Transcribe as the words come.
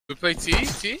We play T?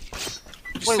 Just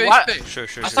Wait, stay, what? stay.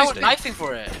 Sure, I thought we're knifing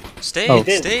for it. Stay, Oh.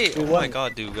 stay. We Oh won. my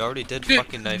god, dude, we already did Dude,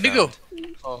 fucking knife nigga.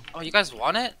 out. Oh, you guys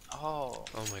won it? Oh.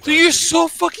 Oh my god. Dude, you're dude. so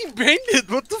fucking brained.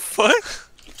 What the fuck?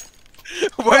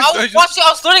 Bro, I was watching. I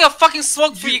was learning a fucking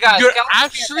smoke for you guys. You're Get off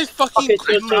actually fucking Okay,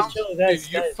 chill, clueless. chill, guys.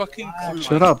 Dude, you're guys, fucking relax. clueless.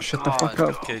 Shut up, shut the fuck God.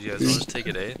 up. Okay, you guys want to take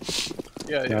it, eh?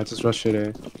 Yeah, Yeah, just rush it,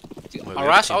 eh? Wait, we A have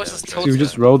rush team always now, just guys. tilts Dude, we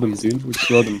just rolled them, dude. We just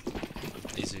rolled them.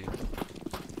 Easy.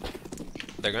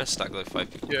 They're gonna stack like 5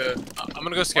 people. Yeah, I'm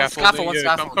gonna go scaffolding. scaffold, one Yeah,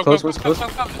 scaffold. come, Close, come, close,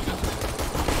 come, come, come.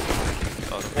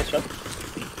 Oh, Nice shot.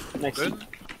 Nice. Good.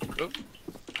 Good.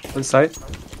 One side.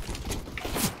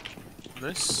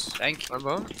 Nice. Thank you. I'm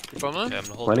on. You following? okay, I'm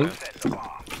gonna hold Running. it.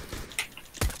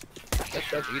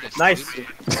 Nice.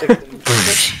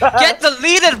 Get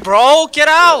deleted, bro. Get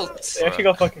out. They actually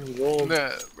got fucking rolled. Nah,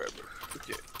 bro.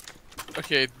 Okay.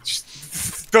 Okay,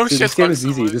 just don't Dude, shit this game talk is so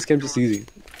easy. much. This game's just easy.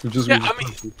 We just, Yeah, we I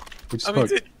just, we just I mean,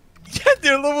 fucked. yeah,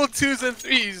 they're level 2s and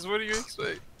 3s. What do you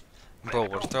expect? Bro,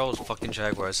 we're throwing fucking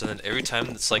Jaguars, and then every time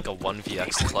it's like a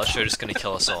 1vx clutch, they're just gonna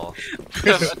kill us all.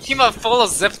 A team of full of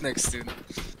Zipniks, dude.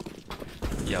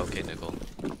 Yeah, okay, Nickel.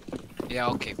 Yeah,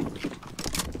 okay.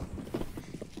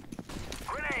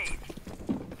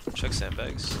 Check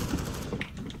sandbags.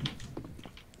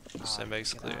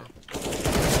 Sandbags clear.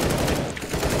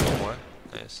 One more.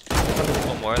 Nice.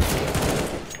 One more.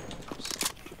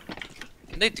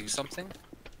 Can they do something?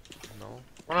 No.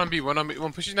 One on B,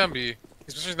 one pushing down B.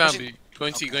 He's pushing down Pushing- B.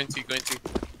 Going T, going T, going T.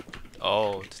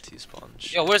 Oh, the T spawn.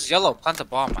 Shit. Yo, where's yellow? Plant the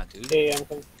bomb, my dude. Yeah, I'm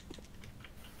coming.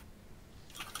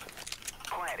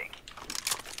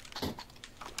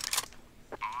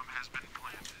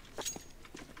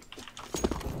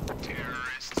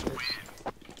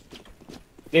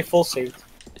 They full saved.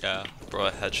 Yeah, bro,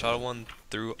 I headshot one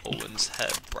through Owen's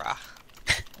head, brah.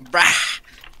 Brah.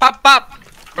 Pop, pop.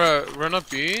 Bro, run up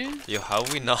B. Yo, how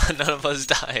we not? None of us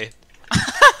died.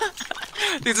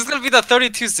 Dude, this is gonna be the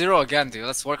 32-0 again, dude.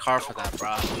 Let's work hard for that,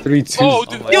 bro. 3-2. Oh,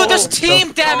 dude. Dude, there's Oh,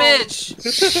 team damage!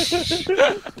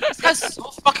 This guy's so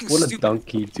fucking What a stupid.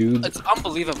 donkey, dude. It's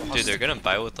unbelievable. how Dude, they're stupid- gonna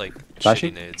buy with like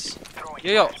Flashing? shitty nades.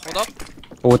 Yo, hold up.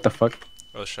 Oh, what the fuck?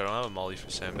 Oh shit, I don't have a molly for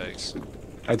sandbags.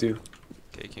 I do.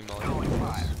 Okay, keep molly.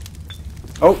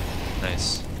 Oh!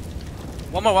 Nice.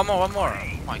 One more.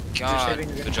 Oh my god.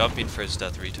 Good job being first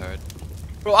death, retard.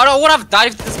 Bro, I don't would have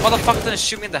died if this motherfucker didn't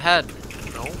shoot me in the head.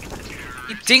 No.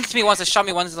 He dinked me once and shot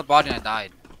me once in the body and I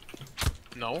died.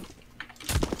 No.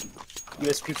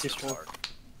 USP too strong.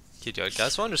 Okay, do you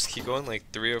guys want to just keep going like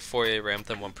 3 or 4 A ramp,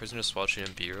 then one person just watching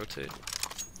him B rotate?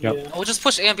 Yep. Yeah. We'll just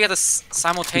push A and B at the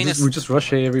simultaneous. We just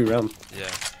rush A every round. Yeah.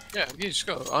 Yeah, you just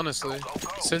go, honestly.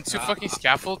 Send 2 fucking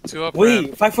scaffold, 2 up Wait,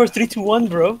 ramp. 5, 4, 3, 2, 1,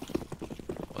 bro.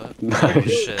 What? Oh Nice.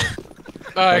 shit.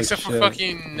 Except for shit.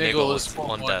 fucking Niggle Niggles. is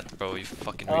one death, bro. You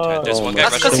fucking Oh. retard. There's one guy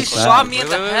That's rushing because up he close. shot me in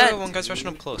Wait, the wait, head. wait, one guy's rushing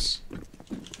up close.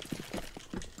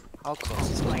 How close?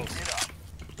 It's close.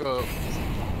 Bro,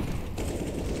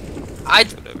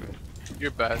 Whatever.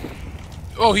 you're bad.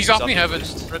 Oh, he's off me off heaven.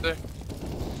 boost. Right there.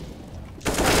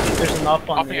 There's an up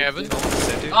on Off me A. heaven.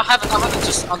 Same dude? Not heaven,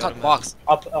 just on top box.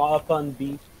 Up on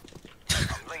B.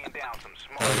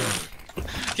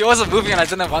 He wasn't moving and I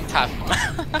didn't one tap.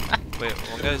 Wait,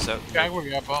 one guy's out. Gang where we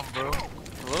got bomb, bro.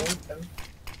 Hello?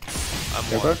 I'm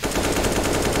There, one.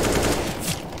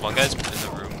 bro. One guy's in the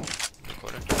room. In the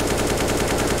corner.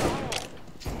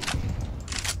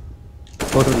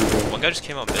 Both of them go. One guy just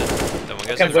came out mid. Then one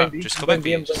guy's Okay, in going front. B. Just go Going back B,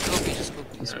 B. I'm Just go B, just go B.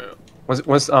 Yeah.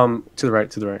 Once, to the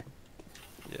right,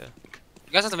 Yeah.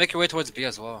 You guys have to make your way towards B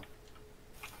as well.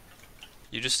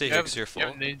 You just stay You here have- because you're you full.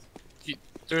 have nades.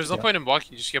 There's no Yeah. point in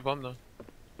blocking, just get bombed though.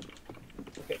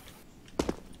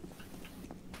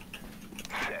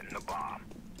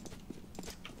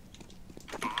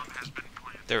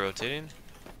 They're rotating.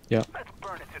 Yeah.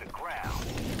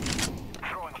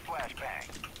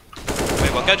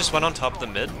 Wait, one guy just went on top of the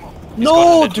mid. No,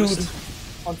 going to dude! mid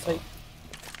boost. On site.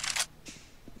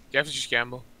 You have to just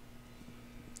gamble.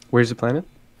 Where's the planet?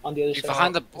 On the other He's side.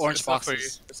 behind the It's- orange it's not for you.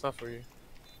 boxes. It's not for you.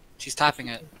 She's tapping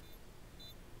it.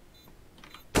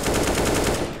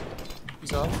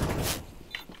 He's off.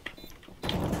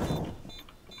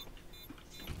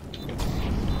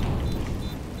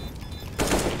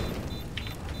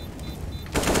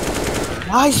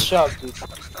 Nice shot, dude.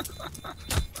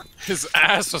 His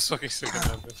ass was fucking sick in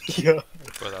that bitch. Yeah.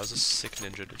 Bro, that was a sick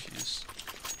ninja defuse.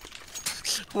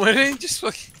 Why didn't he just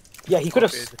fucking... Yeah, he could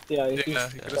have. Okay. Yeah, if Yeah,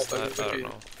 he- he Yeah, could've started I don't fucking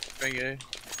know. bang A.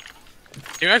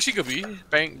 Can you actually go B?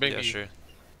 Bang, bang Yeah, B. sure.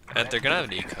 And they're gonna have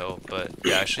an eco, but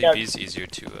yeah, actually Yeah. B is easier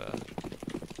to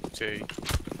Okay.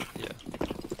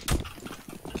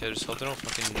 Okay, just hope they don't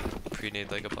fucking pre-nade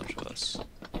like a bunch of us.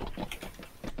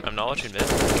 I I'm not watching mid.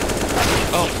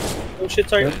 Oh shit,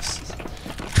 sorry. Nice.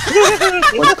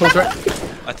 One's close right.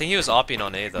 I think he was opping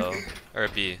on A though. Or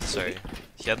B, sorry.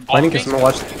 He had Planning, can someone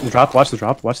watch the drop? Watch the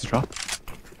drop. Watch the drop.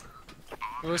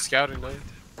 We were scouting, though.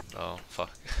 Oh,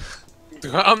 fuck.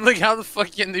 I'm like, how the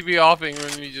fuck can they be offing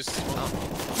when we just...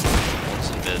 It's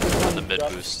a mid, on the mid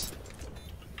boost.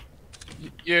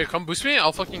 Yeah, come boost me,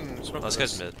 I'll fucking smoke This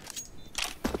guy's mid.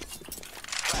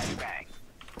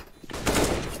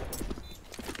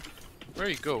 Where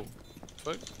you go?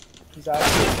 Fuck. He's out.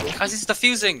 Guys, he's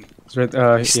defusing. It's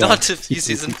right, He's yeah. not defused,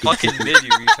 he's in fucking mid, you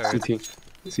retard.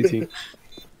 CT.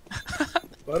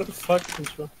 What the fuck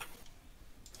is wrong?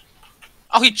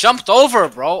 Oh, he jumped over,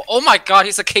 bro. Oh my god,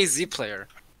 he's a KZ player.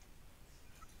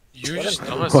 You're just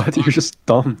dumb as What? fuck. You're just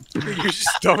dumb. You're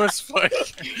just dumb as fuck.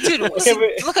 Dude, Okay,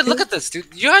 wait. look at this, dude.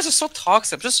 You guys are so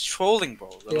toxic. I'm just trolling, bro.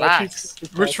 Relax.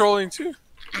 We're trolling too?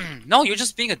 No, you're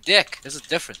just being a dick. There's a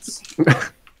difference.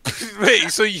 Wait,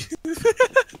 so you...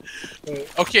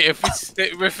 Okay,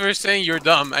 if we're saying you're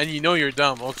dumb, and you know you're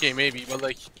dumb, okay, maybe, but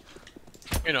like...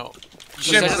 You know... You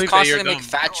Should I shouldn't just believe that you're constantly dumb. make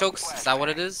fat jokes? Is that what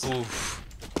it is? Oof.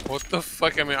 What the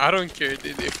fuck? I mean, I don't care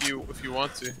if you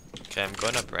want to. Okay, I'm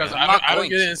going up Because right. I don't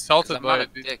get insulted I'm not by a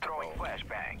it. dude. dick, bro.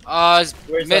 It's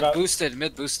Where's mid that at? boosted,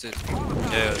 mid boosted.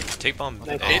 Yeah, take bomb.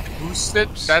 Nice. Oh, It boosted?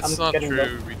 That's I'm not getting true,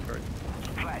 low. retard.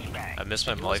 I missed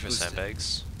my molly for boosted.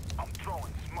 sandbags.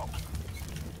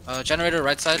 Generator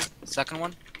right side, second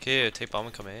one. Okay, take bomb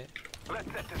and come A.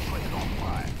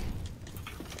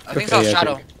 I think it's Okay, on yeah, I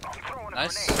shadow. think.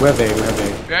 Nice. We have A. We have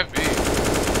A. We have B.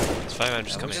 It's fine, I'm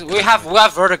just coming. We have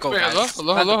vertical, Wait, guys. hello?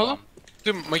 Plant the Hello? bomb.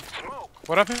 Dude, Mike,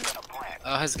 what happened?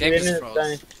 His game is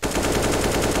Dying. froze.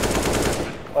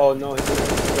 Oh no, he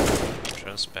didn't. I'm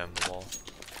trying to spam the wall.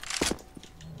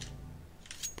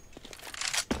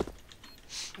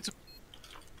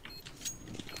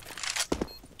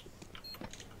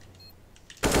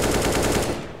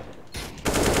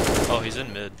 Oh, he's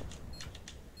in mid.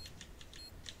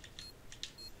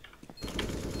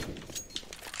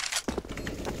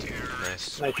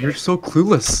 Nice. Nice. You're so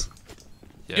clueless.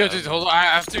 Yeah. Yo, dude, hold on. I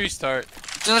have to restart.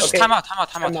 Just Okay. time out. Time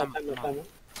out.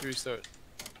 To restart.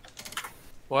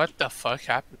 What the fuck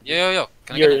happened? Yo.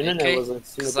 Can I Your get an internet AK? was like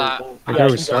super Cause, down. Okay, I we're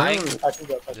can starting. drop, I can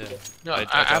drop. Yeah. No,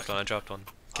 I dropped one.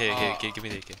 Okay, okay, give me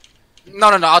the AK. No,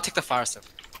 I'll take the fire stick.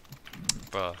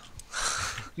 Bruh.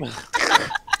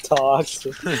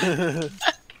 Toxic.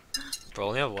 Bro, I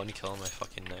only have one kill on my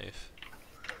fucking knife.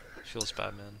 Feels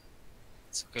bad, man.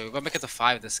 It's okay. We're gonna make it to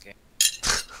 5 this game.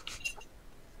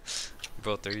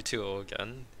 Bro, 32-0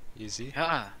 again? Easy.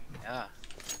 Yeah.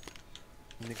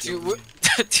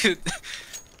 Dude,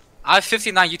 I have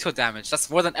 59 util damage. That's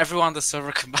more than everyone on the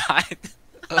server combined.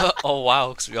 Oh wow,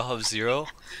 because we all have 0?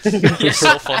 You're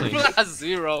so funny. Everyone has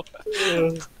 0.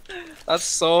 That's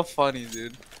so funny,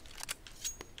 dude.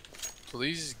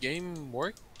 Please, game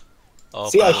work? Oh,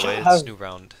 See, I by the should way, it's have- new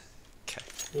round.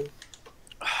 Okay.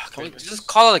 Can we just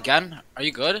call it again? Are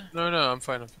you good? No, I'm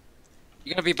fine.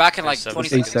 You're gonna be back in like 20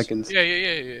 8 seconds. seconds. Yeah.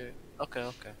 Okay.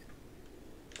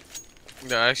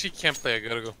 No, I actually can't play. I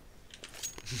gotta go.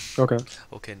 Okay.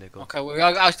 Okay, Nico. Okay, we don't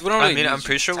really I mean, need I'm you,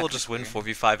 pretty sure we'll just win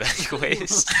technically. 4v5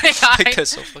 anyways. Yeah, Because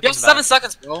so you fucking have 7 bad.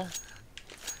 seconds, bro.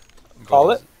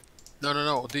 Call it?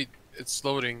 No. Dude, it's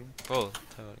loading. Bro,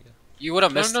 time out again. You would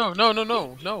have missed. No.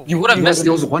 You would have missed. It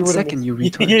was it. 1 second, you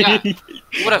retard. Yeah.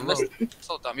 You would have missed. it.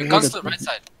 So dumb. Your gun's to the right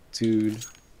side. Dude.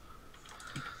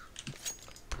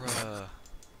 Bruh.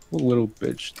 What a little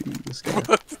bitch, dude. This guy.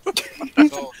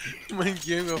 So, My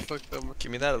game got fucked up.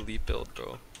 Give me that elite build,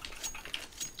 bro.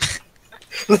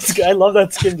 I love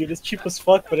that skin, dude. It's cheap as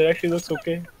fuck, but it actually looks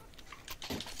okay.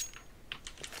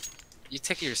 you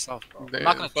take it yourself, bro. I'm The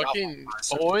not gonna drop fucking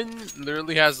one. Owen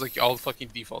literally has like all fucking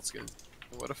default skins.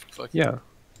 What a fuck. Yeah.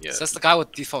 Yeah. So that's the guy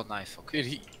with default knife. Okay.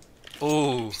 Dude,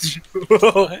 Ooh.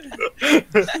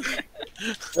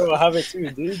 Bro, I have it too,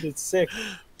 dude. It's sick.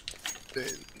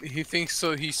 he thinks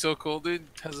so. He's so cool, dude.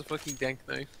 Has a fucking dank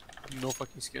knife. No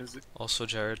fucking skins. Dude. Also,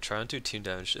 Jared, try and do team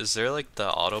damage. Is there like the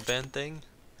auto ban thing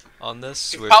on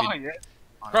this? Where Probably, if you,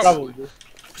 yeah. Probably. Dude.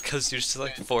 because you're still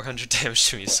like 400 damage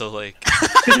to me, so like.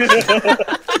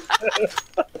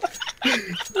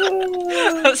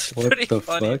 That's What pretty the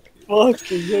funny. fuck?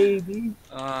 Fucking hey, dude.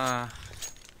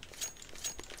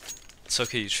 It's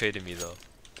okay, you traded me though.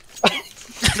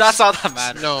 That's all that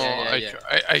matters. No, Yeah.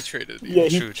 I traded. Yeah,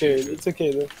 he True, cared. true. It's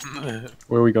okay though.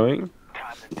 Where are we going?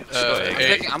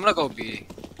 Hey, I'm gonna go B.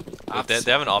 Wait,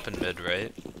 they have an op in mid,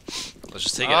 right? Let's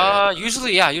just take it out.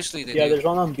 Usually they Yeah, do. there's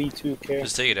one on B2, care.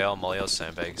 Just take it out, molly out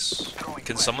sandbags.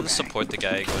 Can someone support the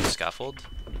guy going scaffold?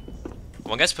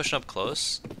 One guy's pushing up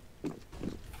close.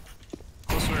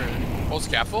 Whole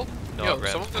scaffold? No, Yo,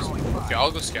 ramp. someone goes. Okay,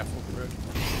 I'll go scaffold, bro.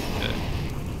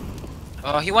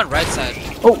 Oh, he went right side.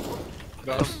 Oh,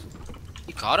 Got him.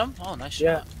 He got him? Oh, nice shot.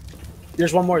 yeah.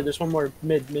 There's one more. There's one more.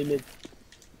 Mid. I'm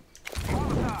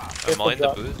all in the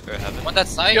booth or heaven. On that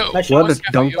side? Yo, Nice What one a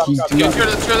scaffold, donkey, yo. dude. Yo, to your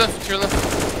left, to your left, to your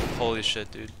left. Holy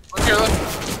shit, dude. One to your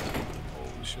left.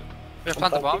 Holy shit. Gonna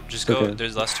plant the bomb? Just go. Okay.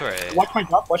 There's last two are A. Watch my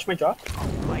drop. Watch my drop.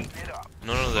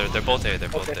 No, they're both A. They're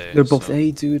both Okay. A. They're both so-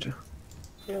 A, dude.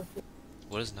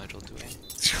 What is Nigel doing?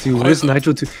 Dude, what is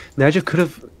Nigel do? Nigel could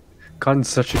have gotten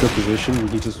such a good position. And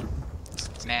he just.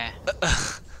 Nah.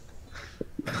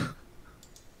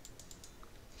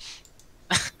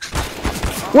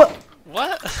 What?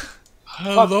 What?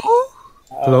 Hello?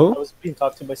 Hello? I was being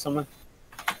talked to by someone.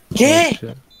 Oh,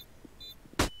 shit.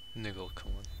 Nigga,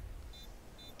 come on.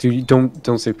 Dude, you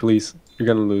don't say please. You're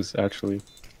gonna lose, actually.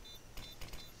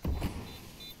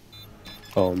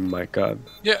 Oh my god.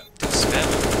 Yeah.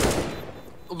 Spam.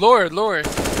 Lower, lower.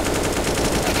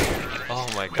 Oh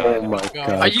my Oh god. my God.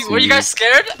 god. Were you guys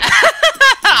scared?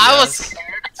 I was scared.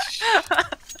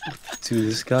 Dude,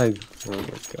 this guy. Oh my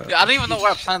god. Dude, I don't even know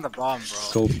where I planted the bomb, bro.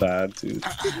 So bad, dude.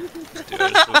 Dude, I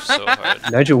just moved so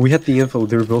hard. Nigel, we had the info.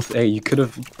 They were both A. You could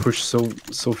have pushed so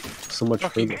much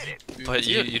Fucking further. dude. But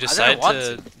you Dude, I decide didn't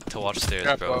want to watch stairs,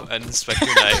 Yeah, bro, bro. and inspect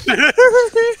your knife.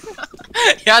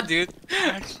 Yeah, dude.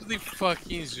 Actually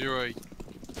fucking zero.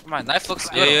 My knife looks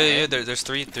good. Yeah, okay? There's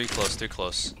three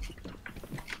close.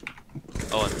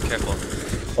 Oh, and careful.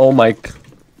 Oh my.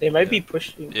 They might be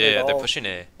pushing. Yeah, they're pushing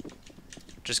A.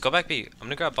 Just go back B. I'm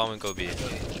gonna grab bomb and go B.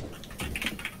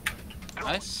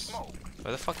 Nice.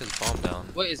 Where the fuck is bomb down?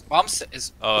 Wait, is bomb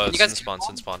is? Oh, Can it's you guys in spawn, it's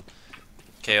in spawn.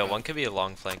 Okay, one could be a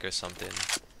long flank or something.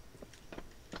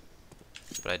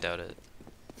 But I doubt it.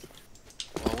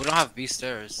 Well, we don't have B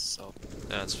stairs, so.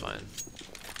 Yeah, that's fine.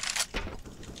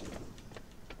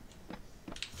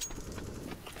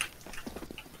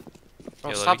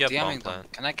 Bro, Yeah, let me stop get bomb DMing them.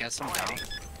 plant. Can I get some now?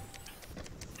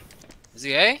 Is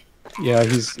he A? Yeah,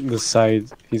 he's the side.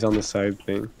 He's on the side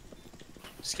thing.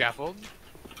 Scaffold?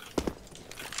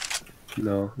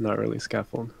 No, not really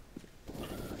scaffold.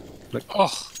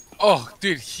 Oh,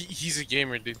 dude, he's a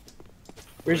gamer, dude.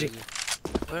 Where's he?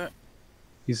 Where?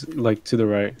 He's like to the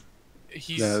right.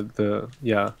 He's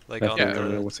Yeah. Like that on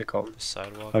thing, the- what's it called?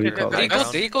 Sidewalk. How do you or call it?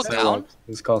 background. Did he go down? Sidewalk.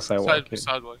 It's called sidewalk.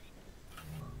 sidewalk.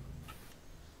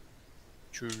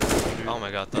 True. Oh my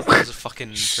god, that was a fucking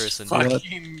person. Fuck.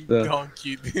 Fucking the-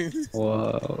 donkey, dude.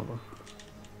 Whoa.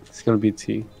 It's gonna be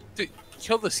T. Dude,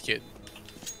 kill this kid,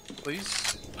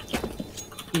 please.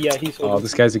 Yeah, he's. Oh,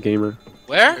 this guy's a gamer.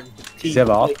 Where? Does he have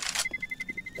off?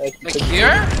 Like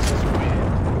here?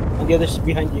 On the other side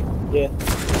behind you. Yeah.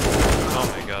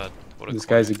 Oh my god. What a This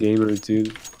guy's a gamer,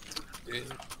 dude. Dude,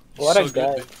 What so a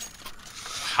guy. good, dude.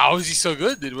 How is he so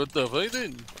good, dude? What the fuck,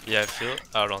 dude? Yeah,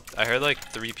 I don't know. I heard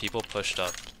like 3 people pushed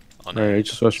up on it. Alright,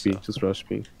 just rush B. so, Just rush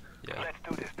B. Yeah.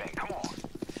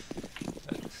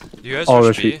 You guys Oh, rush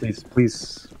rush B? B,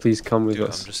 please. Please come with Dude,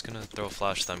 us. I'm just gonna throw a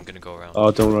flash that I'm gonna go around.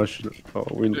 Oh, don't rush. Oh,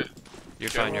 we. Dude. You're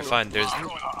fine.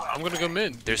 I'm gonna go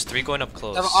mid. There's 3 going up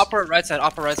close. I have an upper right side,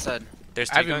 upper right side. There's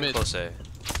I 3 have a going mid. close A.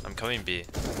 I'm coming B.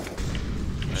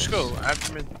 Just go.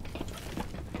 After mid.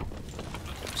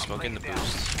 Smoking the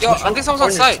boost. Yo, I think someone's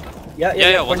on site.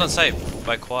 Yeah, One's on site.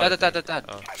 By quad. Dead.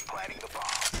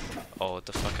 Oh, what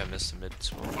the fuck, I missed the mid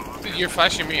smoke. Dude, you're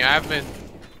flashing me. I have mid.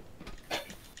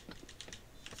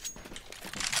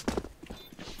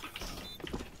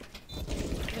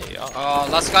 Hey, oh.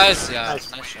 Last guys, yeah.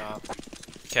 Nice. Nice shot.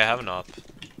 Okay, I have an op.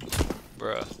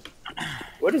 Bruh.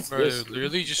 What is Bro, this?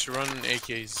 literally just run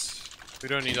AKs. We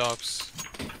don't need ops.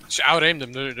 Just out aim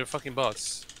them. They're fucking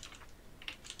bots.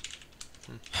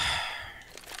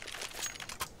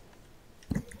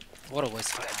 What a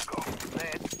waste of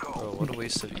time. Bro, what a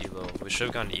waste of elo. We should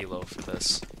have gone elo for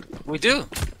this. We do.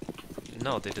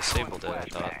 No, they disabled it, I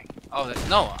thought. Oh,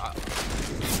 no.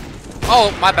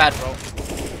 Oh, my bad, bro.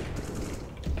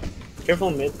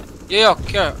 Careful mid. Yo,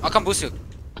 here. I'll come boost you.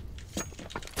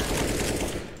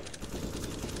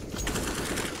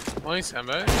 Only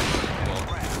sandbag.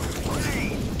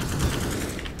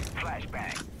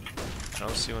 I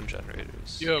don't see one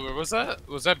generators. Yo, bro, was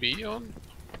that B on?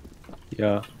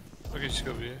 Yeah. Okay, just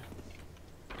go B.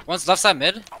 One's left side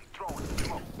mid.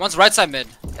 One's right side mid.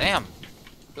 Damn.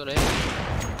 Good aim.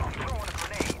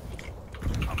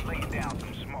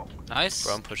 Nice.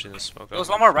 Bro, I'm pushing this smoke There was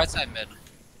up. one more right side mid.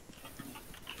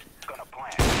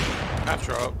 Half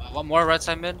drop. One more right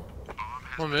side mid.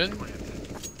 One mid.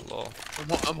 Lol.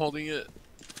 I'm holding it.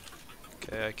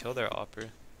 Okay, I killed their opper.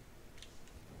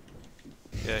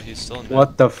 Yeah, he's still in mid.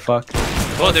 What the fuck?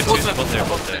 Oh, they're two,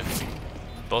 both there.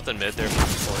 Both in mid, they're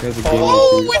There's a gamer,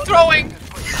 Oh, dude. we're throwing!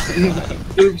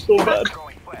 Dude, I'm so bad.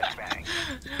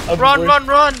 I'm Run, worse. run,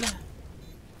 run!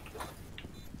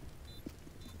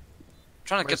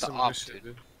 Trying to get Where's the some op, shit,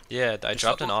 dude. Yeah, I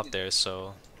dropped so- an op there,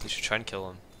 so you should try and kill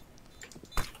him.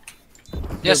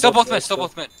 Yeah, still both mid, still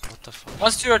both mid. What the fuck?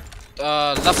 One's to your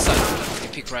left side. You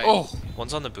peek right. Oh,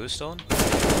 One's on the boost stone.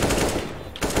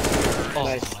 Oh,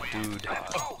 Nice. dude.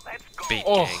 Bait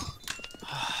Oh. gang.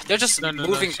 They're just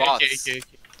moving Okay, bots. okay,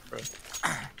 bro.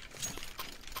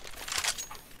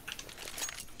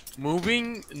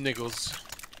 Moving niggles.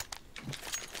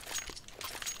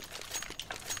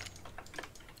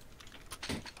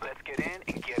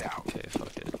 Okay,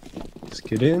 fuck it. Just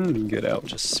get in and get out.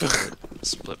 Just split.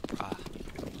 Split. Ah.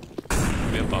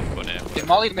 We have bomb going in. They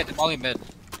molly mid, they molly mid.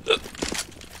 They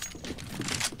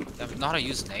know how to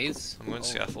use nades? I'm going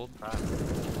scaffold. crap.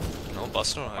 No,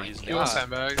 Bust don't know how to use You want nails.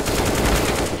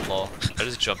 sandbags? Lol. I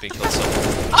just jumping killed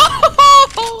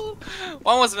someone.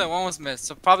 One was mid, one was mid.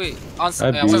 So probably on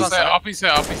side. I Yeah, one's beat- on side. Opposite,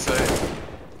 opposite.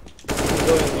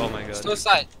 Oh my god. Still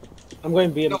side. I'm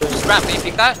going B. I'm No, going who's ramp? Did you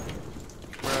peek that?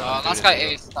 I'm Last doing guy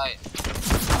it. A side.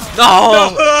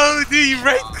 No! Oh, dude, you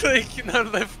right click,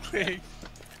 not left click.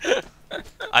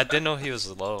 I didn't know he was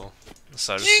low.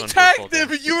 So I just You went for the full tagged him, damage.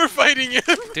 but you were fighting him.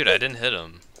 Dude, I didn't hit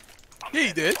him. Yeah,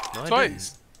 you did. No, I Twice.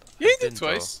 didn't. Yeah, you did didn't, bro.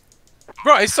 twice.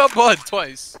 Bro, I saw blood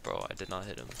twice. Bro, I did not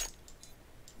hit him.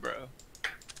 Bro.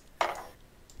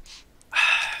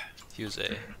 He was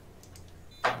A.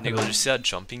 Nigga, did you see that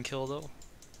jumping kill though?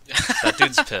 That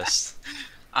dude's pissed.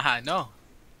 I know.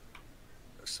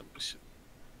 Some shit.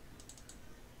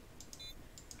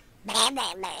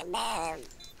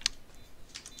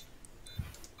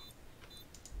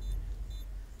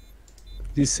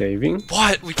 He's saving.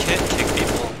 What? We can't kick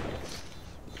people?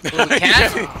 We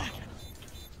can?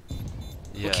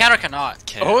 Yeah. We can or cannot?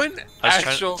 Can't. Owen, I was,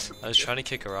 actual. I was trying to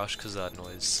kick Arash because of that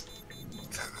noise.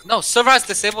 No, server has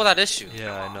disabled that issue.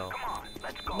 Yeah, I know.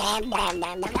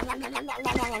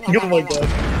 Oh my god.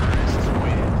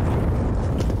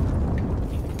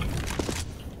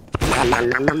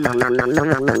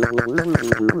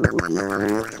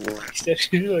 He's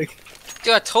actually like.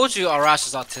 Dude, I told you Arash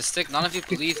is autistic. None of you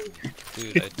believe me.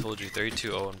 Dude, I told you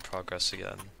 32-0 in progress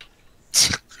again.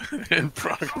 In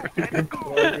progress. I'm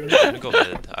gonna go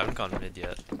mid. I haven't gone mid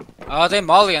yet. They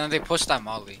molly and then they push that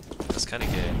molly. That's kind of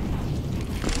gay.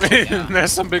 Yeah.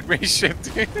 That's some big brain shit,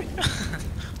 dude.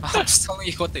 I'm just telling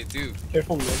you what they do.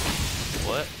 Careful, man.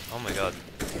 What? Oh my god.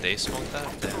 They smoked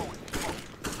that? Damn.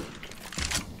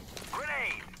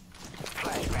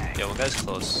 Yeah, one guy's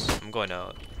close. I'm going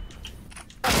out.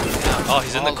 Oh,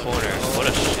 he's in the corner. What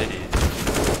a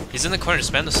shitty. He's in the corner.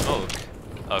 Spam the smoke.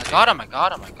 I Okay. got him, I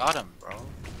got him, I got him, bro.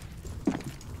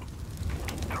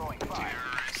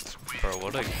 Bro,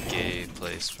 what a gay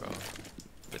place, bro.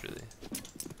 Literally.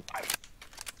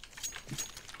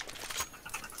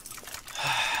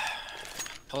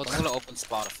 Hold on, I'm gonna open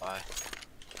Spotify.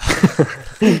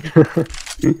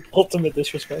 Ultimate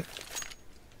disrespect.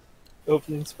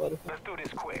 Opening Spotify.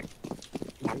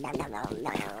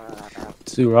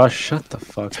 Dude, Rosh, shut the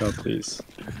fuck up, please.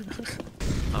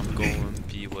 I'm going to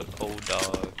be with old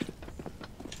dog.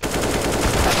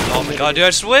 Oh my god, dude, I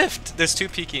just whiffed! There's two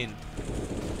peeking.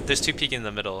 There's two peeking in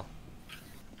the middle.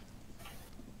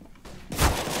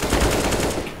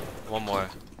 One more.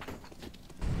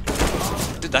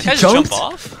 Did that He guy just jump jumped?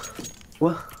 off?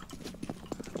 What?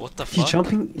 What the Is he fuck?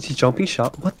 jumping? Is he jumping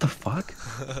shot? What the fuck?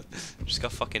 Just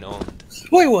got fucking owned.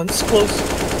 Boy, one's close.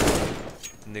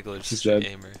 Nicholas He's just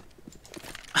dead. aimer.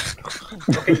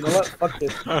 Okay, you know what? Fuck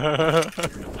this.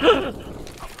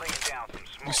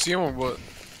 You see him or what?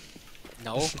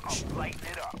 No?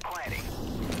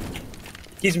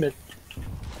 He's mid.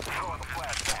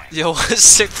 Yo,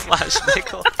 sick flash,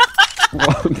 Nickel.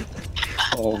 What?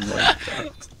 Oh my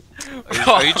god.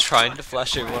 Are you trying to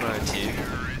flash everyone on our team?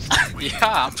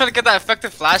 Yeah, I'm trying to get that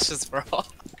effective flashes, bro. Bro,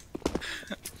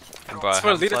 It's I for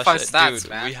haven't leader flashed five it. stats, Dude,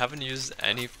 man. we haven't used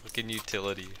any fucking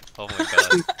utility. Oh my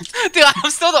god. Dude, I'm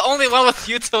still the only one with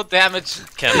util damage.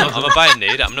 Okay, I'm gonna buy a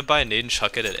nade. I'm gonna buy a nade and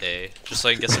chuck it at A, just so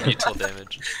I can get some util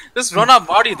damage. Just run out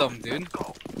Marty them, dude.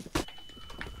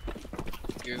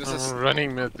 Dude, this is... I'm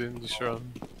running mid, dude. Just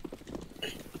run.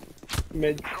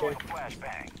 Mid. Okay.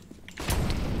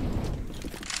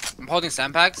 I'm holding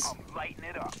sandbags.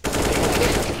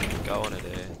 Got one at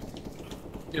A.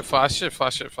 You flash it,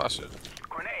 flash it, flash it.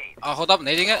 Hold up,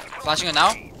 nading it. Flashing it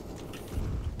now.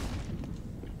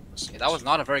 Yeah, that was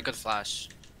not a very good flash.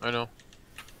 I know.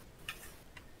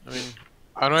 I mean,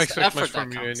 I don't It's the expect much effort that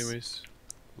from you counts. anyways.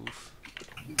 Oof.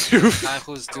 Dude. Guy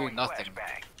who's doing nothing.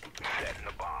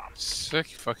 Sick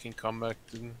fucking comeback,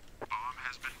 dude.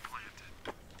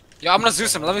 Yo, I'm gonna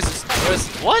Zeus him. Let me Zeus him. Where is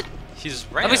he? What? He's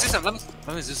right. Let me Zeus him.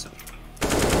 Let me Zeus him.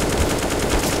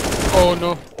 Oh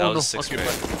no. That Oh was no. 6th Okay,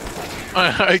 grade.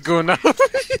 bye. I go now.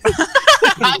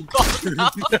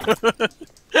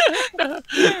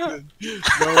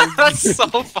 That's so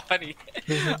funny.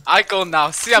 I go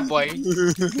now. See ya, boy.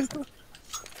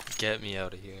 Get me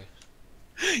out of here.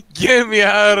 Get me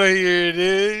out of here,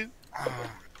 dude.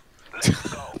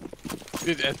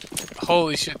 Dude,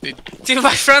 holy shit, dude. Dude,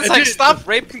 my friend's like, Dude. stop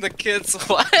raping the kids.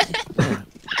 What?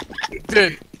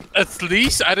 Dude, at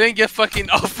least I didn't get fucking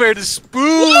offered a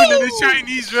spoon in a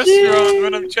Chinese restaurant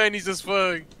when I'm Chinese as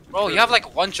fuck. Bro, you have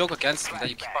like one joke against me that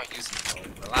you keep on using.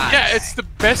 Bro. Relax. Yeah, it's the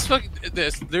best fucking.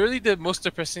 It's literally the most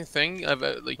depressing thing I've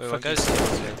like. Wait, one fucking. guy's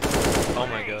here. Oh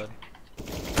my god.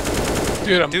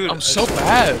 Dude, I'm I so just-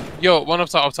 bad. Yo, one up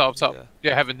top. Yeah.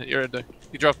 Yeah, heaven, you're there.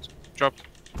 He dropped.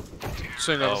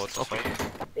 So you know. Oh, what the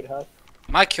fuck? Good half.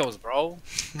 My kills, bro.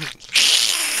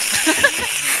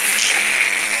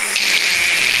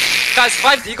 Guys,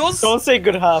 5 deagles? Don't say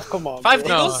good half. Come on. 5 bro.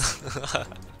 deagles?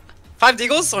 5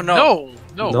 deagles or no?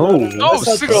 No. No. No, That's not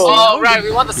 16. true. Oh, right,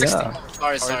 we won the 16.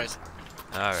 Yeah. Sorry.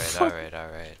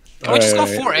 Alright. Can we just go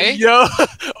Alright. 4A? Yo, If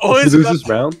we always lose got- this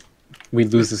round, we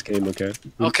lose this game, okay?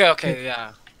 Okay,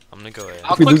 yeah. I'm gonna go in.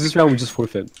 I'll If we quick- lose this round, we just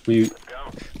forfeit. We I'm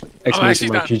actually exclamation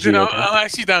mark down. GG, Dude, okay? I'm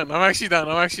actually down. I'm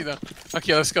actually down.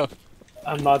 Okay, let's go.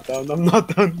 I'm not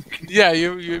done. Yeah,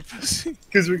 you're pussy.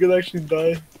 Because we could actually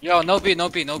die. Yo, no B.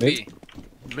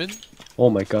 Mid? Oh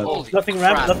my god. Holy Nothing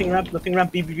crap.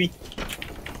 ramp. BBB.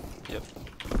 Yep.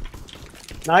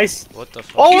 Nice. What the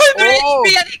fuck? Oh, He's wait,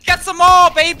 3 HP and he gets them all,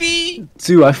 baby!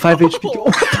 Dude, I have 5 HP.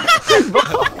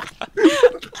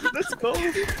 let's go.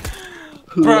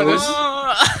 Bro, this.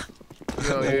 Oh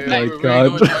Yo, my we're god.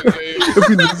 going down, yeah. If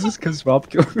we lose this because Rob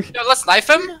killed me. Yo, let's knife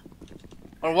him?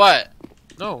 Or what?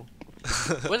 No.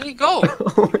 Where did he go?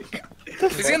 Oh my god.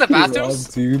 Is he in the bathrooms?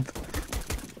 Rob, dude.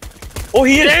 Oh,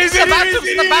 he is. He's in the bathrooms,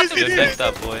 in the bathrooms! Defect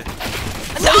that boy.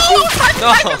 No!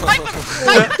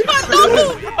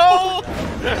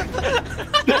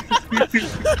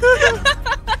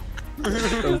 Fuck.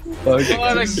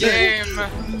 What a game!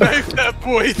 Knife that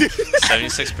boy, dude.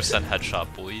 76%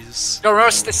 headshot, boys. Yo,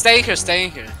 remember, stay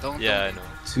here. Don't. Yeah, I know.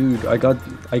 Dude, I got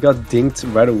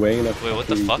dinked right away and I Wait, what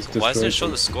the fucking fuck? just Why doesn't it show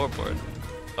destroyed the scoreboard?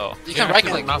 Oh, You can Yeah, right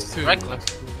click. mouse too. Right click.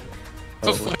 What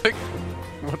the fuck?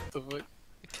 What the fuck?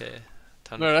 okay.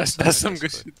 Time No, to that's start some this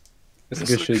good quick. shit. them. That's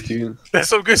good shit, dude. That's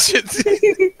some good shit.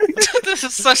 This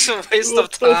is such a waste What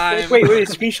of the fuck? time. Wait,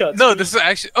 screenshot. No, this is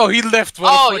actually. Oh, he left.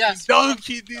 What Oh, a yeah, fucking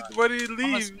donkey, dude. Why did he I'm a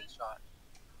leave? screenshot.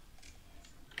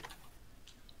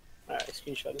 Alright,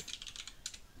 screenshot it.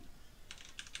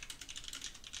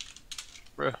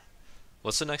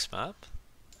 What's the next map?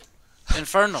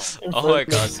 Inferno. Oh my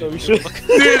god, So we dude. should.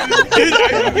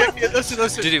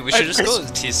 Listen. Dude, we should just go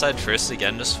T-side first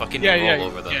again, just fucking roll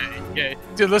over them. Yeah.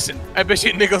 Dude, listen. I bet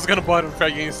you Nick's gonna bottom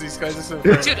frag against these guys. Listen,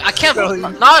 Dude, I can't. Tell you.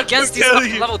 Not against these Tell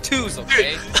fucking you. level 2s,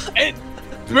 okay?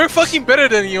 we're fucking better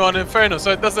than you on Inferno,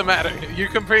 so it doesn't matter. You're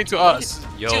comparing to us.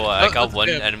 Yo, Dude, I got let's one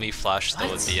go. enemy flash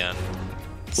though at the end.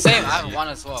 Same, I have one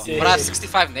as well. But I have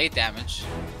 65 nade damage.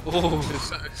 Ooh.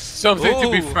 Something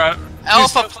to be Ooh. proud.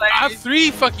 Alpha Dude, play. I have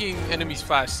 3 fucking enemies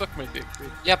flash. Suck my dick,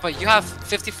 dude. Yeah, but you have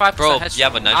 55% Bro, headshot. yeah,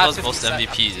 but I have Nigel's most 50%.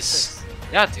 MVPs.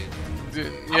 Yeah, dude.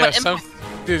 Dude, I'm yeah, an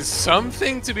there's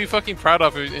something to be fucking proud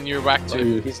of in your whack chip.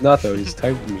 Dude, he's not though. He's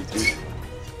tied with me, dude.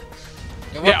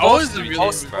 We're Yeah, both, always we're really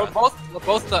both, proud. we're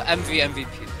both the MVP.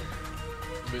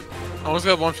 I almost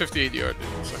got 158 yard.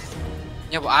 Dude, so.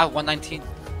 Yeah, but I have 119.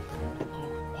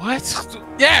 What?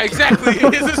 Yeah, exactly.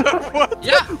 This is what?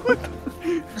 Yeah. What?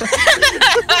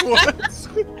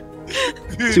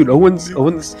 Dude,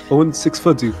 Owen's 6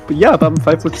 foot, dude. But yeah, but I'm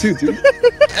 5'2", dude.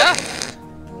 Yeah.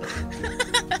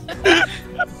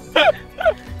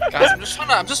 Guys,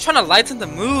 I'm just trying to lighten the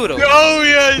mood. Okay? Oh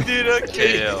yeah, dude. Okay,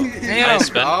 Okay. yo. Damn, I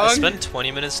dog. spent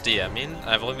 20 minutes DMing.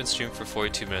 I've only been streaming for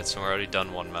 42 minutes and we're already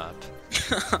done one map.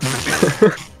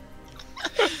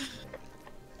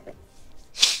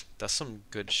 That's some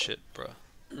good shit, bro.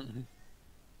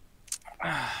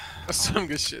 That's some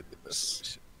good shit. That's some good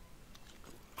shit.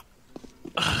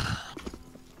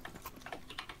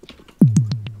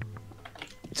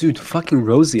 Dude, fucking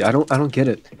Rosie, I don't get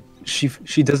it. She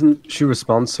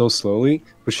responds so slowly,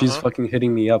 but she's Uh-huh. fucking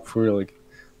hitting me up for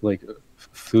like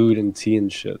food and tea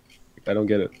and shit. I don't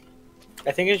get it.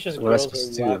 I think it's just What am I girls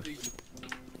supposed to are do? whack.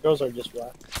 Girls are just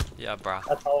whack. Yeah, bruh.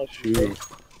 That's all I should True. say.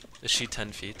 Is she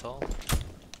 10 feet tall?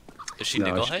 Is she No,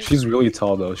 niggle height? she's really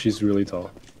tall though. She's really tall.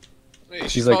 Wait,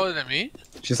 She's she's like- taller than me?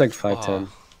 She's like 5'10".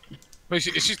 Wait,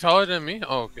 is she taller than me?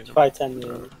 Oh, okay. 5'10".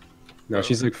 Yeah. No,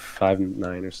 she's like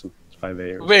 5'9" or something.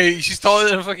 5'8". Or Wait, she's taller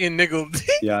than fucking Niggle.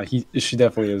 yeah, she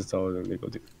definitely is taller than Nico,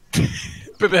 dude.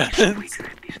 Bananas.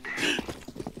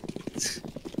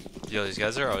 Yo, these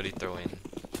guys are already throwing.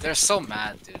 They're so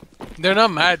mad, dude. They're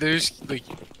not mad. They're just like.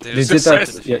 They They just did that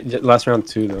decided to yeah, last round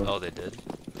too, though. Oh, they did.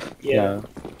 Yeah.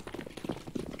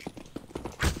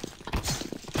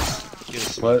 Cute,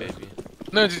 sweet What? baby.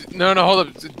 No, hold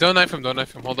up. Don't knife him.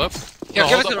 Hold up. Here, No,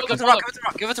 give it hold to up, Rob. hold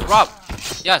up. Give it to Rob.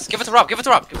 Yes, give it to Rob. Give it to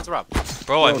Rob. Give it to Rob.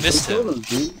 Bro, I No, missed don't him. kill them,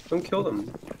 dude. Don't kill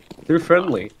them. They're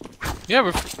friendly. Yeah,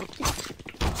 we're.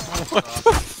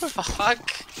 Fuck.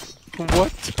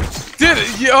 What?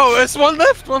 Dude, yo, it's one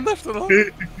left.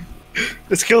 Alone.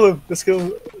 Let's kill him. Let's kill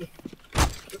him.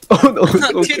 Oh no!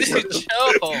 Don't Dude, kill chill.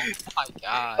 them. Oh my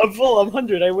god. I'm full. I'm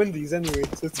 100. I win these anyway,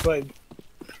 so it's fine.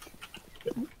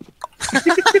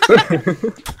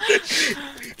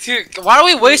 Dude, why are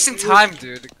we wasting time,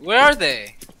 dude? Where are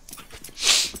they?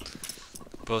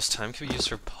 Bro, it's time can be used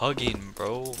for pugging,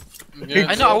 bro. Yeah,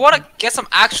 I know, I wanna get some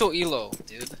actual elo,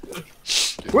 dude.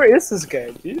 Where is this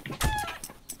guy, dude?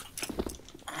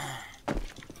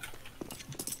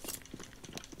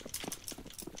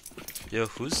 Yo,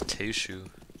 who's Teishu?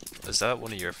 Is that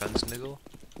one of your friends, Niggle?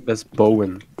 That's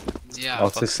Bowen, Yeah.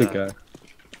 autistic that. guy.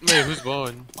 Wait, who's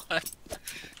Bowen?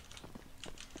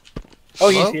 Oh,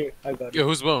 he's Hello? here. I got it. Yo,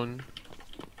 who's Bowen?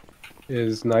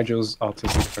 Is Nigel's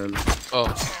autistic friend. Oh,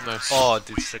 nice. Oh,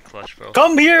 dude, sick clutch, bro.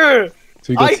 Come here!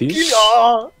 So you go I T? can.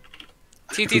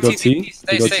 T, You go T?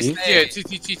 stay, You go stay, T? stay. Yeah,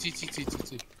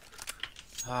 T.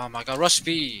 Oh my god, rush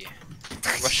B.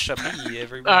 Rush up me,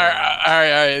 everyone.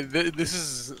 Alright. This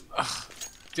is.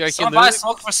 Dude, I So can buy literally.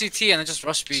 smoke for CT and then just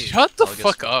rush B. Shut the I'll get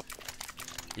fuck some. up.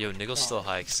 Yo, Niggle's still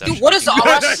high exception. Dude, what is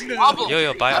Fucking- our problem?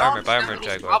 Yo, buy I don't armor, understand what's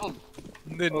the Jaguar. problem.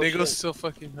 The Oh, Niggle's shit. still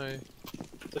fucking high.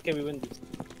 It's okay, we win this.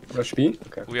 Rush B?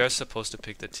 Okay. We are supposed to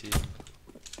pick the T.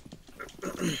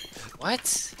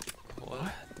 What?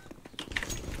 What?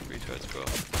 Retards, bro.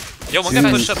 Yo, one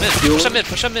guy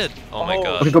push up mid. Oh my Oh.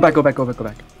 god. Okay, go back.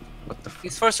 What the f?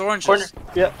 These first oranges. Corner.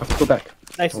 Yeah, I have to go back.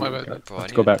 nice. Oh My my bad. god. Bro, I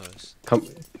Let's need go a back. nose. Come.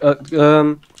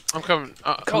 I'm coming.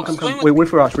 Come. Wait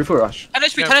for Rush. 10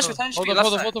 HP, 10 HP, 10 HP, left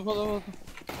side. Hold on.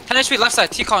 10 HP, left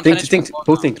side. T-con, 10 HP. Think.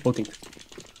 Both think.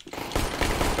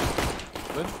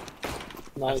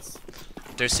 Nice.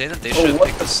 They're saying that they Oh, should what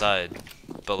pick the side,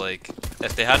 but like,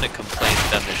 if they hadn't complained,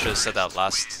 then they should have said that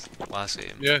last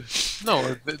game. Yeah.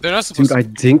 No, they're not supposed Dude, I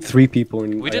dinked 3 people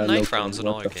in. We I did got no knife rounds kills. in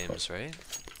all What our the fuck? games, right?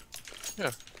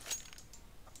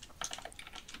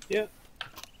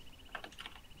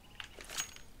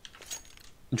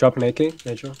 Drop an AK,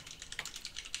 Nigel.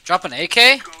 Drop an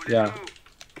AK? Yeah,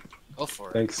 Go for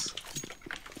it. thanks.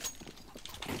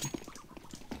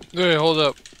 to. Wait, hold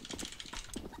up.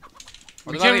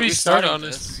 We We're can't not restart restarting on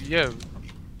this. Yeah.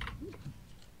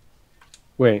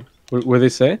 Wait, what did they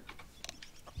say?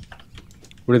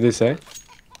 What did they say?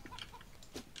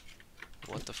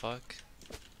 What the fuck?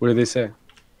 What did they say?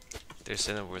 They're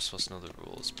saying that we're supposed to know the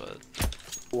rules, but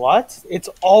What? It's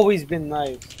always been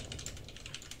nice.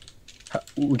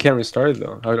 We can't restart it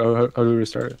though. How do we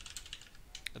restart it?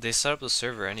 they set up the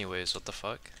server anyways. What the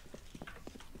fuck?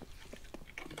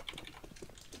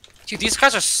 Dude, these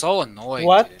guys are so annoying.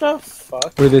 What dude. the fuck?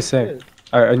 What did they say?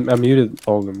 I muted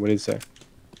all of them. What did they say?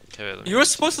 Okay, wait, let me You were read.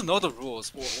 supposed to know the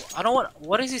rules. I don't want.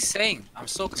 What is he saying? I'm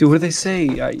so Dude, confused. what did they say?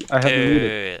 I haven't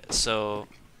muted. Wait. So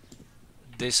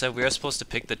they said we are supposed to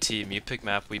pick the team. You pick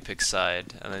map, we pick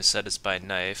side, and they said it's by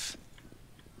knife.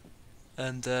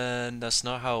 And then that's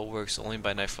not how it works. Only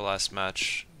by knife for last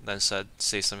match. Then said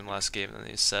say something last game, and then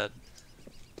they said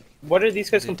What are these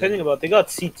guys They complaining did. about? They got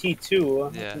CT too.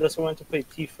 Yeah. Unless I want to play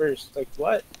T first. Like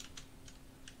what?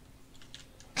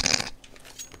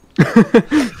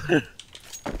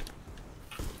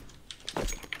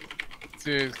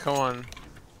 Dude, come on.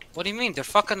 What do you mean? They're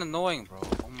fucking annoying, bro.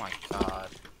 Oh my god.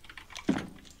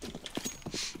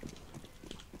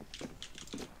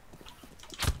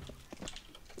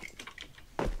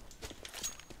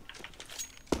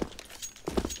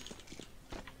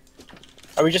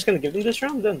 Are we just gonna give them this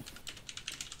round then?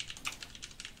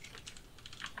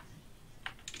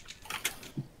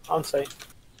 On site.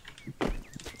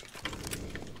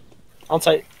 On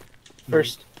site.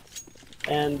 First.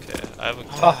 And okay, I have a Oh,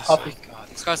 Oh copy. my god.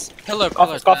 This guy's pillar,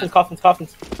 coffins,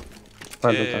 coffins.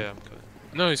 Plant. yeah, I'm good.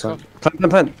 No, he's Plant. coming.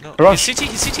 Plant. No, Rush. he's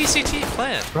CT,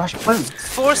 plan. Rush, plant.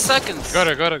 4 seconds. Got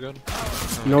it. Oh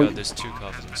No. my god, there's 2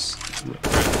 coffins.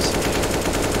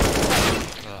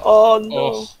 oh no.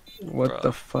 Oh. What Bruh.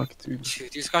 the fuck, dude?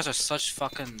 Dude, these guys are such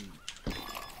fucking.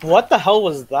 What the hell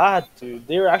was that, dude?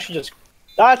 They were actually just.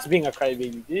 That's being a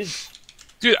crybaby, dude.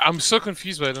 Dude, I'm so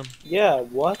confused by them. Yeah,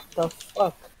 what the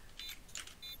fuck?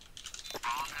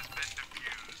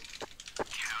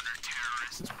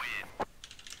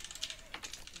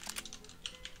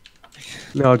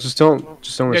 No, just don't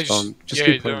Yeah, respond. Just yeah,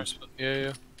 keep don't playing. respond. Yeah,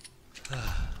 yeah.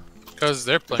 Because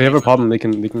they're If playing. they have a problem, they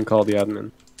can call the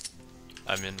admin.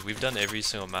 I mean, we've done every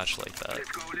single match like that.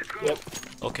 Yep.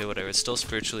 Okay, whatever. It's still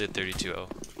spiritually at 32-0.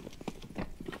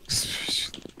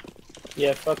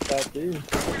 Yeah, fuck that, dude.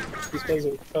 These guys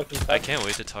are fucking I tough. can't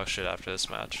wait to talk shit after this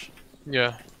match.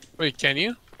 Yeah. Wait, can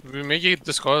you? We make it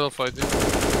disqualified, dude.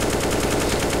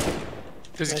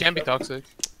 Because it can't be toxic.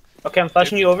 Okay, I'm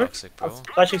flashing you over. Toxic, I'm bro.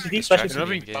 flashing CT, flashing Distracted You're not CT.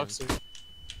 being game. toxic.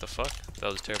 The fuck?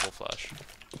 That was a terrible flash.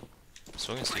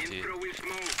 Swinging CT.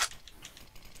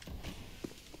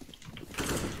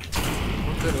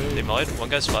 They mollied. One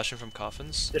guy's flashing from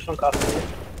coffins. There's one coffin here.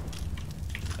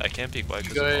 I can't peek wide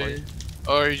because Go of ahead.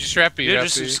 molly. Or you just rap it. Yeah,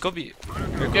 just go be.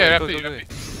 Yeah, go, rap it. go, Rap go. it.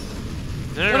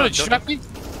 No, No, just rap it.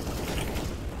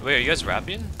 Wait, are you guys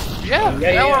rapping? Yeah.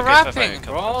 Yeah, we're okay, rapping, fine,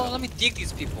 come bro. on. Let me dig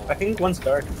these people. I think one's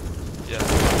dark. Yeah.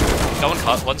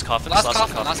 Got one's coffin. Last one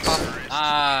coffin, last coffin.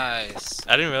 Nice.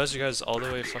 I didn't realize you guys all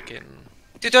the way fucking.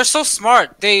 Dude, they're so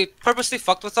smart. They purposely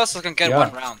fucked with us so they can get Yeah.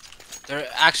 one round. They're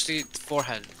actually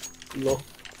forehead. Low.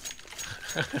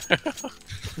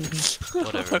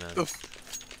 Whatever, man.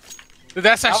 Dude,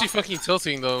 that's actually fucking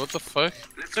tilting though. What the fuck?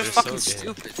 They're They're fucking so gay.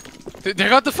 stupid. They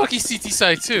got the fucking CT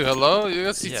side too. Hello? You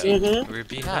got CT. Yeah, Mhm. we're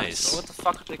being Yeah, nice. so what the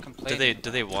fuck are they complaining?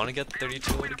 Do they want to get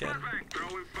 32 again?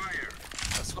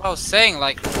 That's what I was saying.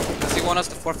 Like, does he want us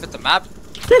to forfeit the map?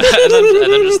 and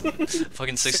then just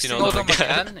fucking 16 16-0 them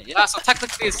again. again? Yeah, so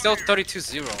technically it's still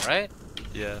 32-0, right?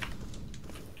 Yeah.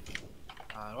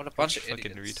 What a bunch of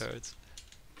Fucking idiots. retards.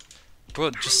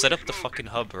 Bro, just set up the fucking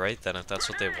hub right then if that's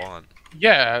what they want.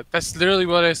 Yeah, that's literally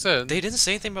what I said. They didn't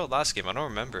say anything about last game. I don't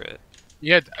remember it.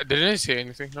 Yeah, they didn't say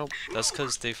anything. Nope. That's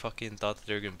because they fucking thought that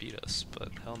they were gonna beat us, but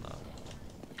hell no.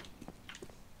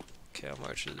 KO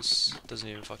marches doesn't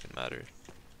even fucking matter.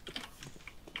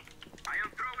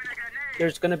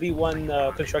 There's gonna be one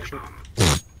construction.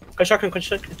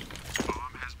 Construction.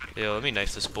 Yo, let me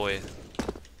knife this boy.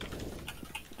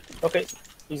 Okay,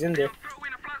 he's in there.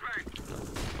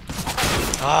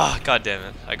 Ah, god damn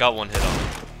it. I got one hit on him.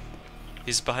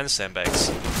 He's behind the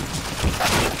sandbags.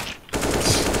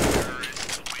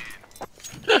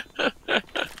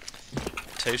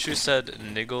 Taishu said,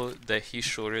 niggle, that he's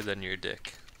shorter than your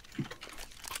dick.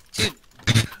 Wait,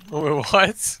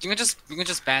 what? You can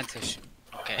just ban tissue.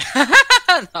 Okay.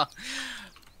 No.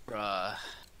 Bruh.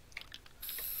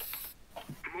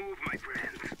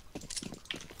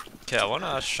 Okay, I wanna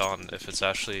ask Sean if it's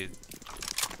actually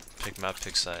pick map,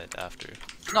 pick side after.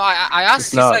 No, I asked.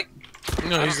 It's He's not. like,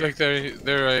 No, he's like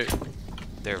they're right.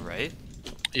 They're right?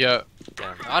 Yeah.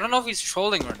 Damn. I don't know if he's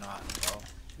trolling or not,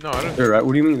 bro. No, I don't. They're right.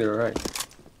 What do you mean they're right?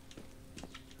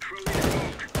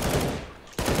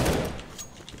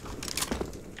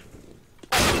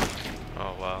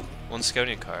 Oh wow. One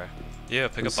scouting car. Yeah,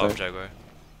 pick up Inside. Bob Jaguar.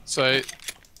 Side.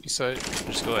 East side.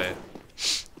 Just go A.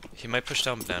 He might push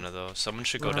down banana though. Someone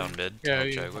should go down mid. Yeah, Bob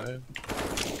yeah. Jaguar.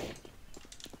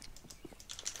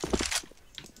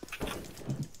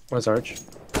 Where's Arch?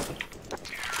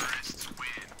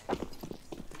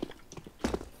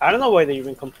 I don't know why they're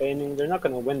even complaining. They're not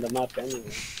gonna win the map anyway.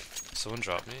 Someone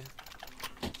drop me.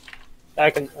 I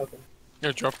can. Okay.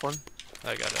 Yeah, drop one.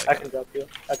 I got it. I can drop you.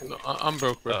 I can. No, I'm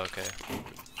broke, bro. Oh, okay.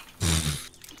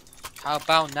 How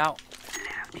about now?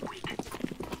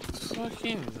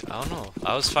 Fucking. I don't know.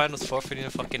 I was fine with forfeiting a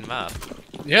fucking map.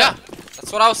 Yeah.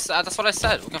 That's what I was. That's what I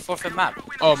said. We can forfeit map.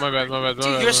 Oh, my bad.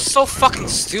 Dude, you're so fucking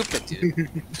stupid, dude.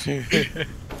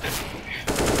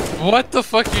 What the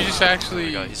fuck? You just Oh my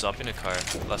actually. god, he's up in a car.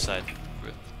 Left side.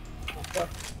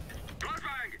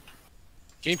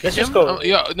 Can you Let's pick just him? go.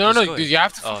 Yeah, no, Just no, go. dude, you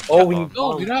have to. Oh, Oh, yeah, we-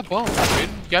 No, you're not bomb, dude.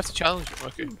 You have to challenge him.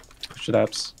 Okay. Should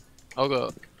apps. I'll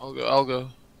go.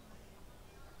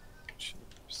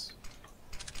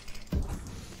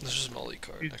 There's just Molly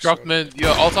car. You next dropped door. mid.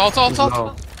 Yo, alt. He's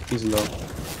low. He's low.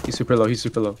 He's super low. He's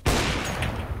super low.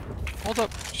 Hold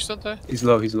up. You still there? He's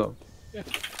low. He's low.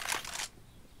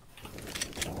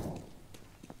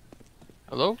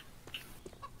 Hello?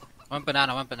 One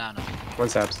banana. One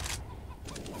apps.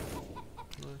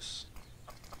 Nice.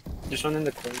 There's one in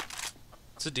the corner.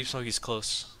 It's a deep smoke, he's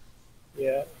close.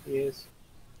 Yeah, he is.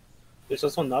 There's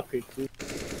also an up here too.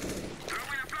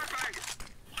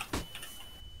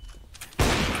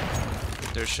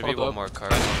 There should be Hold one up. more car.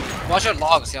 Watch your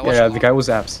logs. Yeah, watch Yeah, your the logs. guy was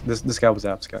apps. This guy was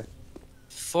apps guy.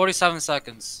 47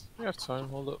 seconds. We have time.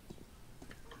 Hold up.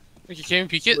 Okay, can you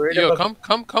peek it? Worried Yo, about-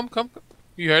 come.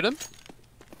 You heard him?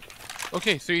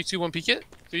 Okay, 3, 2, 1, peek it.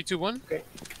 3, 2, 1.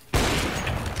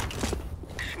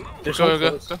 There's Go, one go,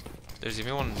 close. go. There's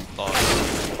even one box.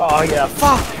 Oh yeah,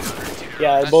 fuck.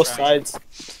 Yeah, That's both right.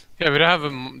 sides. Yeah, they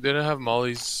don't have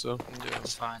mollies, so. Yeah.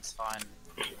 It's fine.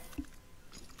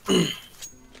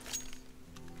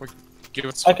 Give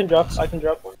it. I can drop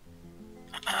one.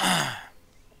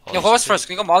 Yo, who was first?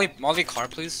 Can you go Molly car,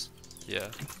 please? Yeah.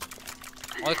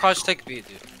 Molly car should take B, dude.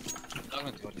 They're not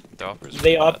gonna do anything. The uppers.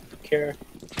 They up care.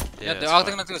 Yeah, it's they're all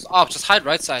fine. gonna do is op. Just hide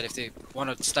right side if they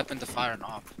want to step into fire and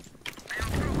op.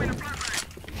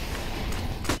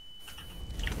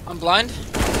 I'm blind.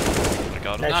 I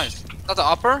got him. Nice. Nice. Is that the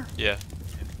upper? Yeah.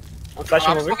 I'm flashing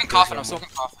I'm over. smoking coffin. I'm smoking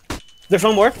coffin. There's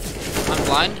one more. I'm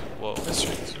blind. Whoa. That's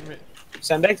right.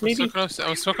 Sandbags maybe. I'm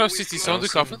smoking off CT. Someone do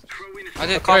coffin. I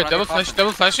did Alright, coffin. double flash,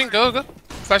 double flashing. Go.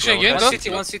 Flashing again. Go. One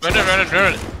CT, one CT.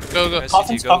 Run it. Go. Nice.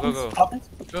 Coffins, Go, coffins, go, go. coffins.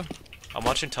 I'm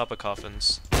watching top of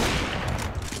coffins.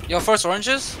 Yo, first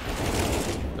oranges.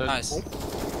 Dead. Nice.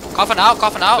 Coffin out.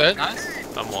 Dead.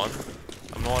 Nice. I'm one.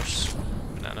 I'm gonna watch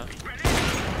banana.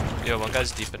 Yo, one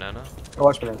guy's deep banana. I'll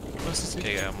watch banana.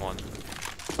 Okay, yeah, I'm one.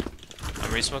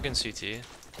 I'm re-smoking CT.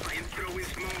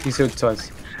 He's hit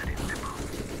twice.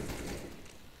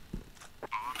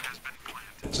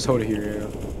 Just hold it here. Yeah.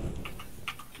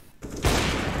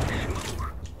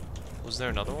 Was there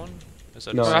another one? Is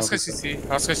that No. just-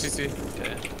 Oscar CT.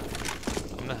 Okay.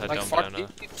 I'm gonna head Like down 40 banana.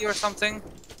 50 or something.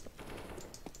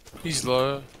 He's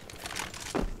low.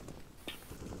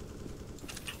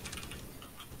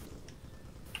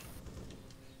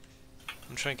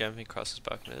 I'm trying to get him across his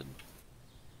back mid.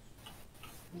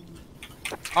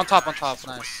 On top.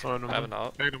 Nice. Oh no. I have an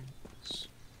op. Bait him.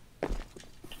 Can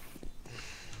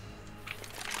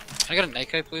I get an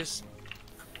AK, please?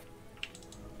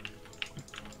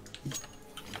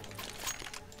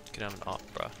 Can have an op,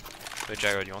 bro. Wait,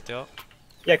 Gyro, do you want the op?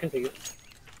 Yeah, I can take it.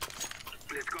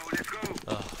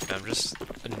 Oh, man, I'm just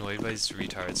annoyed by these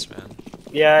retards, man.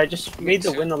 Yeah, I just made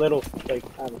the win a little like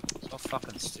I don't know. So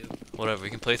fucking stupid. Whatever, we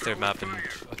can play third map in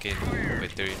fucking,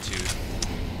 wait, 32.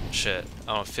 Shit,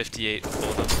 I don't know, 58,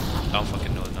 hold up. I don't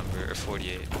fucking know the number, or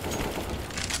 48.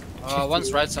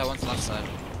 One's right side, one's left side.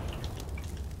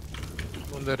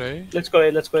 One dead A. Let's go.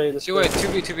 Let's go. Let's Two go. way,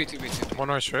 2B. One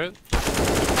arch right.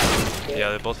 Yeah,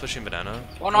 they're both pushing banana.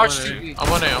 One I'm arch, on A. 2B.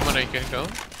 I'm on A. Can you kill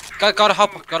him? Gotta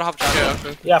hop, Jack. Yeah,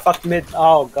 okay. Yeah, fuck mid.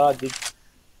 Oh god, dude.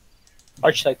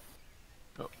 Arch side.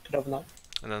 Oh. Could have not.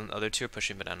 And then the other two are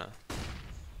pushing banana.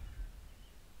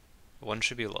 One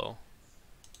should be low.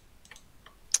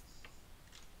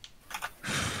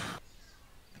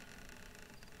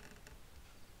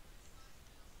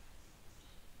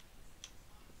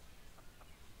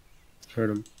 Heard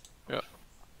him. Yeah.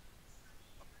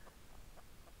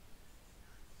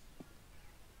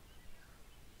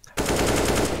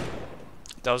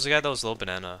 That was the guy that was low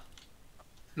banana.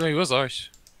 No, he was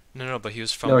arch. No, but he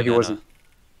was from No, banana. he wasn't.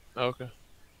 Oh, okay.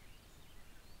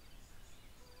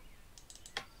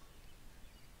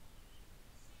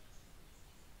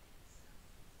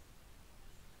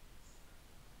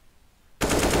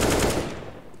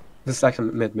 This is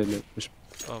actually mid.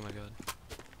 Oh my god.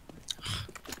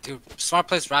 Dude, smart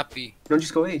plays rap B. No,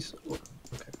 just go ace.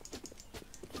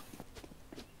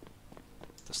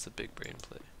 That's the big brain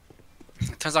play.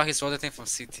 Turns out he's rotating from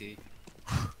CT.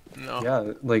 No.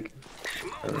 Yeah, like.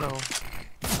 No.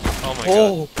 Oh my god.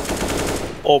 Oh.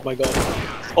 Oh my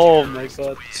god. Oh my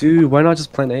god. Dude, why not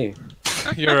just plan A?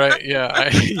 You're right. Yeah,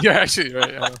 you're actually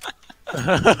right. Yeah.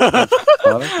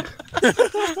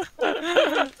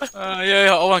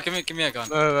 Yeah. Oh, give me a gun.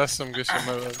 No, that's some good shit,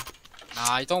 my bad.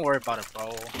 Nah, don't worry about it,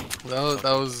 bro. That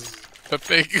was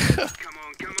epic.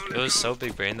 It was so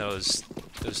big brain that it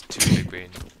was too big brain.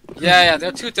 Yeah,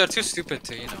 they're too stupid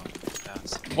to, you know. Yeah,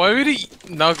 so- Why would he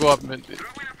not go up mid?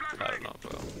 I don't know,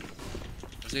 bro.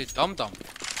 Dude, dumb.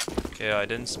 Okay, I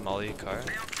didn't Molly car.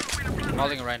 I'm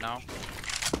holding it right now.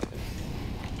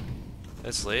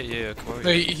 It's late, yeah, come over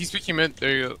No, here. he's picking mid.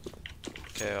 There you go.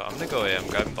 Okay, I'm gonna go A, I'm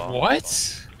grabbing bomb.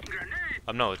 What?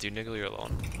 I'm not with you, Niggle, you're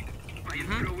alone.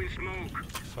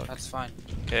 Fuck. That's fine.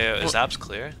 Okay, is apps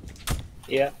clear?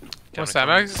 Yeah. What's Come-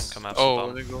 that, Max? come have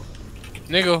Oh, some bomb.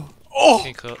 Nigga. Oh! Can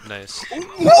you kill- Nice.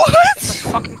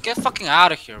 What? Get fucking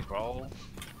out of here, bro.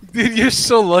 Dude, you're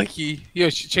so lucky. Yo,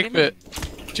 check bit.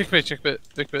 Check bit.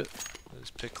 Big bit.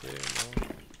 Is pick clear? No.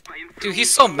 Dude,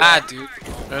 he's so mad, dude.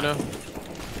 I know.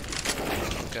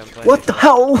 Okay, I'm playing What the default.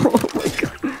 hell? Oh my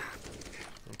god.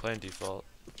 I'm playing default.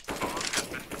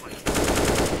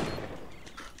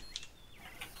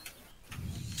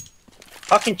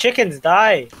 Fucking chickens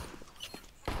die.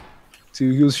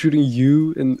 Dude, he was shooting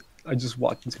you, and I just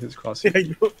walked into his crosshair. Yeah,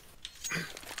 you.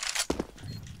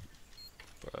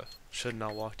 Bruh. Should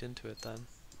not walked into it then.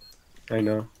 I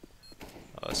know.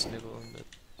 Oh, it's Niggle in mid.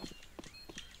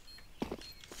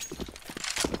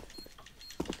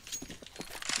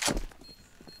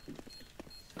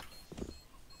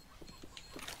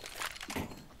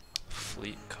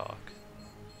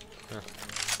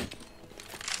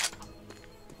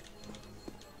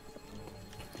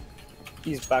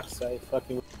 He's backside,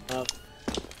 fucking up.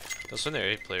 Those are their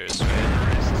 8 players, right?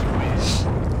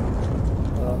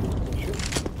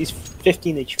 He's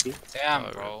 15 HP. Damn,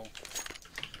 Oh, bro.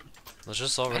 Let's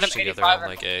just all Hit rush him together 85 on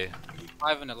like A.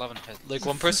 5 and 11 hit. Like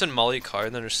one person molly car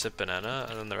and then just sit banana,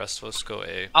 and then the rest of us go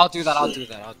A. I'll do that. I'll do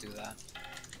that. I'll do that.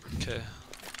 Okay.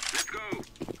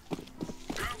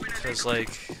 Because like,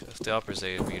 if the opera's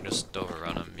A, we can just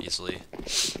overrun them easily.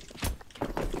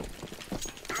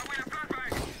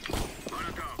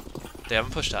 They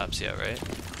haven't pushed apps yet, right?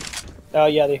 Oh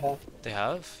yeah, they have. They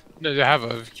have? No, they have.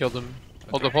 I've killed them.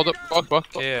 Hold up, hold up.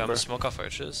 Walk. Okay, I'm gonna smoke off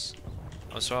arches. I'm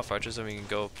gonna smoke off arches and we can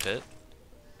go pit.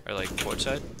 Or like port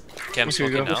side. Okay, I'm Okay,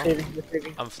 smoking go. now. Saving.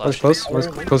 I'm One's flashing. close. One's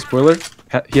close boiler.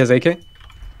 He has AK.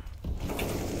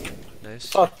 Nice.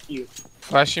 Fuck you.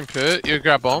 Flashing pit. You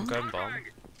grab I'm bomb. grabbing bomb.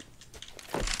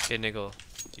 Okay, Niggle.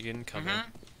 You can come in.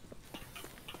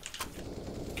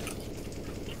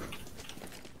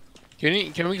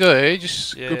 Can we go A?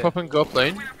 Just Yeah, group yeah. up and go up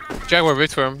lane. Jaguar,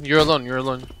 wait for him. You're alone. You're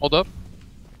alone. Hold up.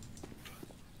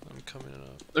 I'm coming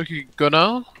up. Look, you go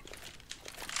now.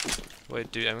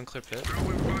 Wait, dude, I'm in clear pit.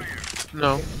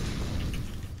 No.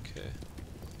 Okay.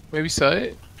 Maybe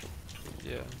site.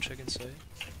 Yeah, I'm checking site.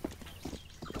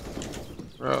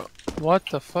 Bro, what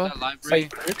the fuck? That library.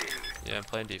 Yeah, I'm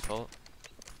playing default.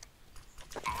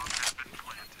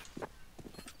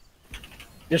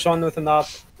 Just one with an op,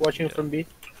 watching from B.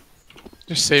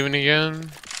 Just saving again.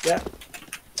 Yeah.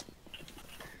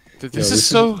 Dude, Yo, this is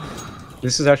so.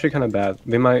 This is actually kind of bad.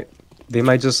 They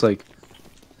might just like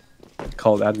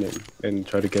call admin and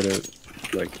try to get it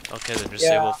like. Okay, then just Yeah.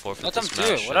 say we'll forfeit Let them this do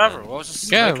match. it. and Whatever. then- We'll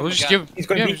just Yeah, break 'em we'll just again. give. He's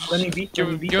gonna yeah, be just running B. Give,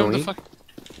 Running B. give him the Don't fuck.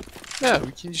 Yeah,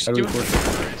 we can just How do give we him.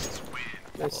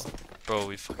 forfeit? Nice. Bro,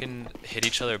 we fucking hit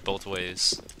each other both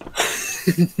ways.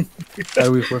 How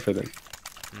do we forfeit it?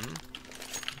 Hmm?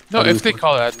 No, How do if we they forfeit?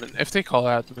 call admin. If they call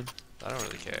admin. I don't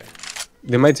really care.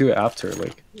 They might do it after,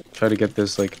 like try to get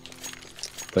this like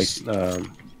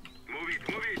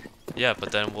Yeah,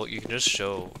 but then you can just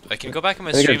show. I can go back in my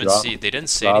I think I stream and dropped- see. They didn't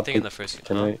say dropped anything in it. the first.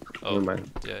 Can huh? I? Oh, Never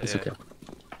mind. yeah, It's yeah, okay.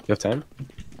 You have time?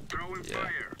 yeah.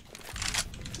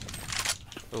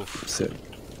 Oof. Sit.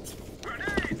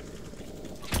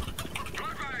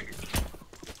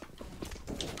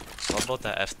 It's all about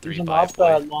that F3 There's an buy, op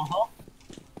boy. long haul.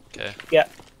 Okay. Yeah.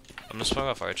 I'm gonna swing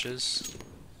off arches,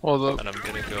 Hold up. and I'm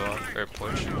gonna go off or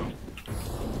porch.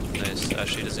 Nice.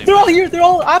 Actually, doesn't. They're all here. They're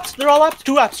all apps. They're all apps.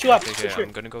 Two apps. Two apps. Okay, For okay, sure.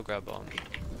 I'm gonna go grab bomb.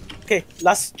 Okay,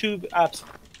 last two apps.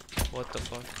 What the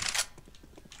fuck?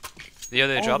 Yeah,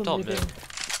 they All dropped of them all were mid.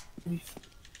 there.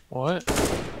 What?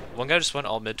 One guy just went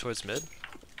all mid towards mid.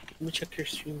 Let me check your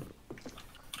stream.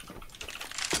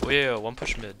 Oh yeah, one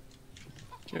push mid.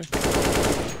 Okay.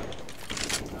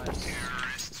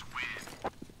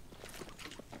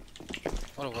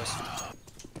 What a waste.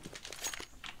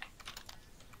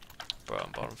 Bro,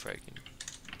 I'm bottom fragging.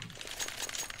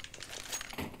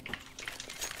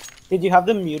 Did you have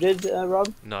them muted,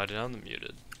 Rob? No, I didn't have them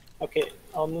muted. Okay,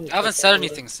 I'm gonna I haven't check said that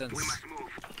anything since.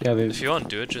 Yeah, they. If you want to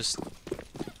do it, just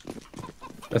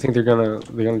I think they're gonna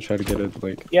try to get it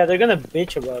like. Yeah, they're gonna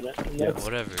bitch about it. And Yeah, that's-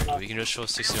 whatever. We can just show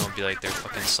 61 and be like, they're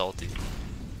fucking salty.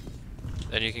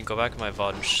 Then you can go back in my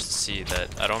VOD and see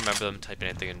that I don't remember them typing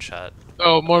anything in chat.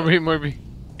 Oh, more B, more B.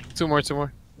 Two more.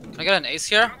 Can I get an ace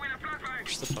here?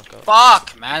 Shut the fuck up.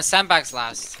 Fuck, man. Sandbags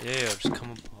last. Yeah, yeah, just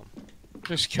come up bomb.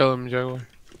 Just kill him, Jaguar.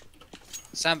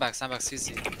 Sandbag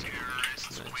CC.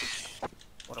 Nice.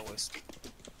 What a waste.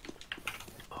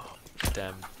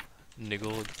 Damn.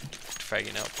 Niggle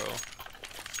fragging out, bro.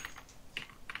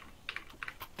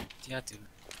 Yeah, dude.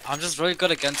 I'm just really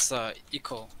good against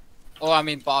eco. Oh, I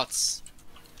mean bots.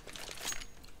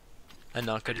 And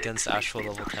not good against actual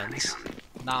level 10s.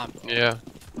 Nah, bro. Yeah.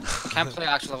 Can't play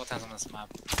actual level 10s on this map.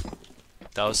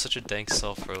 That was such a dank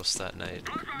self roast that night.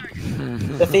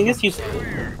 The thing is,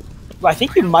 I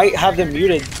think you might have them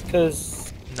muted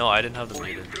because No, I didn't have them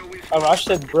muted. Arash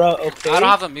said, "Bruh, okay." I don't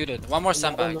have them muted. One more I don't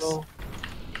sandbags. know.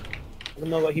 I don't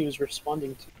know what he was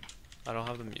responding to. I don't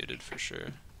have them muted for sure.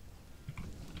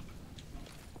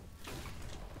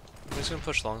 I'm just gonna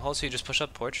push long haul, so you just push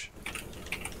up porch.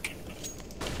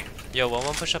 Yo, one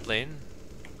push up lane.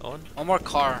 Owen? One more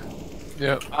car.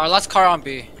 Yeah. Last car on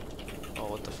B. Oh,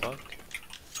 what the fuck?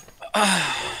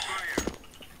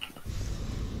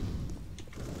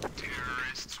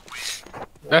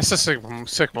 That's a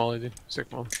sick molly, dude.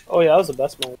 Sick molly. Oh yeah, that was the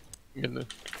best one. Get the,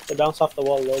 The bounce off the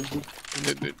wall, lol.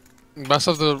 bounce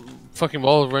off the fucking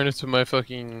wall, ran into my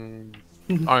fucking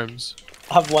arms.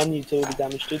 I have one utility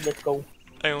damage, dude. Let's go.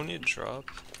 I only drop.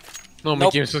 No, my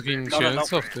Nope. game's fucking No, shit no, no.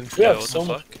 itself, dude. We Yeah, have what so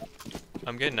the much. fuck?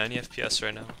 I'm getting 90 FPS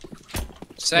right now.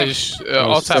 Same.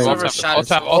 Alt tab, same. alt tab, alt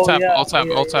tab, Oh, alt tab, yeah, alt tab,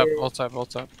 yeah, alt tab, yeah, yeah. alt tab, alt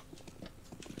tab.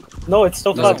 No, it's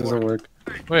still No, flat. it doesn't work.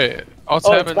 Wait, alt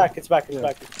Oh, tab it's and back. It's back. It's Yeah.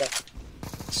 back. It's back.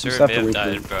 Sir have may to have wait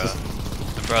died,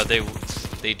 for bro. Bro, they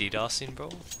DDoSing, bro.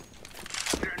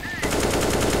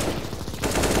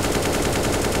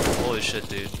 Holy shit,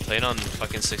 dude. Playing on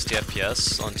fucking 60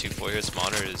 FPS on 240 Hz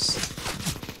monitor is...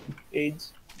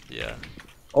 AIDS. Yeah.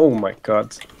 Oh my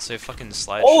god. It's a fucking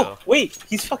slideshow. Oh, wait,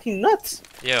 he's fucking nuts.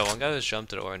 Yeah, one guy was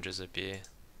jumped at oranges at B.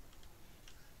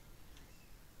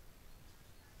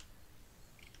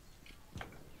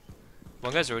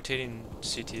 One guy's rotating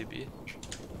CT to B.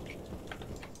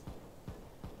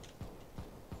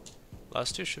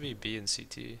 Last two should be B and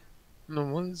CT. no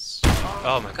one's.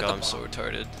 Oh my at god, the I'm so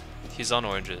retarded. He's on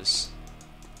oranges.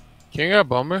 Can you get a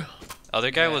bomber? Other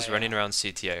guy was Yeah. running around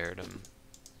CT, I heard him.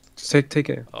 Just take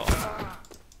it. Oh.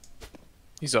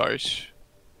 He's ours.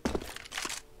 I'm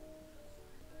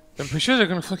pretty sure they're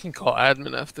gonna fucking call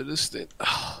admin after this thing.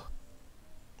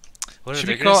 What are Should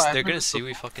they we gonna, call they're admin gonna for- see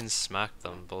we fucking smacked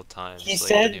them both times. He like,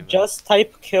 said didn't even- just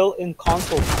type kill in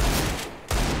console.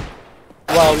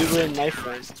 While we were in knife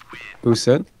round. Who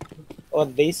said? Or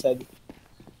they said.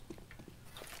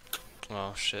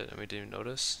 Oh shit, and we didn't even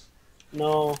notice?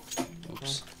 No.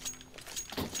 Oops.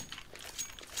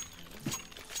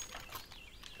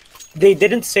 They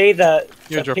didn't say that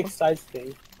You're the dropping? pick sides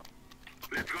thing.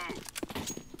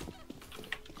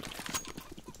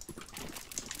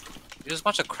 You're just a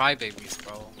bunch of crybabies,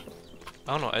 bro.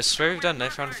 I don't know, I swear we've done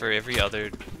knife round for every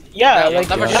other... Yeah, Yeah, like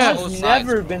never that show has sides,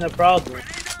 never bro. been a problem.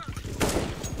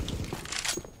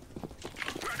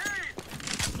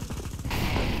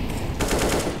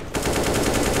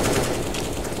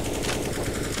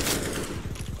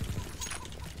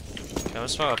 I'm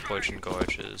just about poison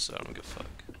gorges, I don't give a fuck.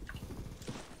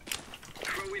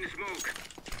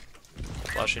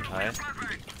 Flashing high.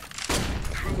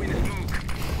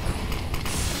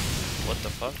 What the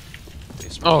fuck? They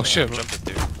smoked Oh, me. shit. I'm jumping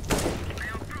through.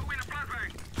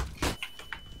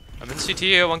 I'm in CT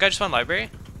here, one guy just went library.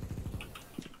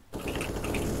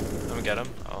 I'm gonna get him.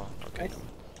 Oh, okay.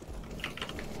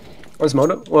 One's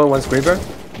Mono? Well, one's Graveyard?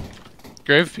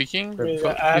 Grave peeking? With,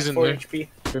 Fuck, add He's in 4 there. HP.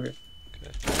 Graveyard.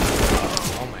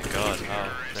 Oh my god, wow,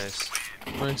 nice.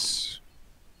 Nice.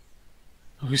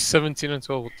 Oh, he's 17 and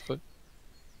 12, what the fuck?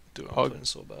 Dude, I'm Oh. playing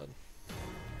so bad.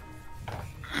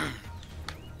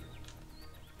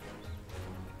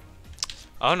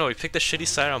 I don't know, we picked the shitty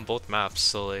side on both maps,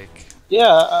 so like... Yeah,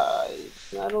 I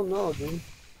don't know, dude.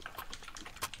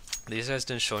 These guys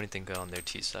didn't show anything good on their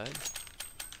T side.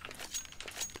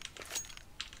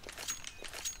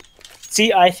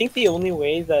 See, I think the only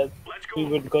way that we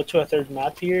would go to a third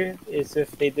map here is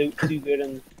if they do good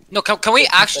on... No, can we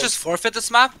actually just forfeit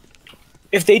this map?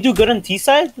 If they do good on T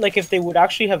side, like if they would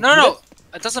actually have... No, beat no, us,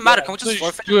 it doesn't matter. Yeah. Can we So just you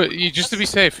forfeit? do it, just to be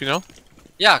safe, you know?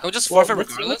 Yeah, can we just well, forfeit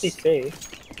let's see what they regardless?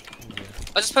 say.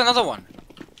 Let's just play another one.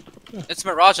 It's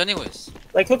Mirage anyways.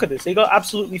 Like, look at this. They got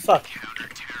absolutely fucked.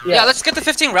 Yeah, let's get to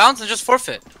 15 rounds and just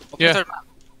forfeit. Open Yeah. third map.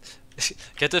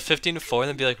 Get to 15-4 and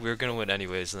then be like, we're gonna win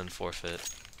anyways, and then forfeit.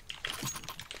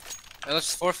 Yeah, let's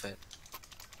just forfeit.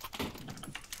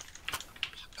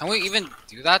 Can we even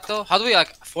do that though? How do we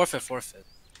like forfeit?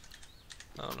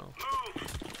 I don't know.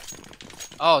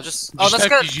 Oh, just Just let's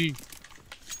type get. GG.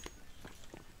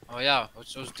 Oh yeah,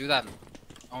 let's just do that.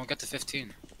 I want to get to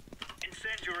 15.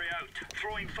 Incendiary out.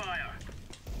 Throwing fire.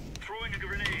 Throwing a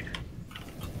grenade.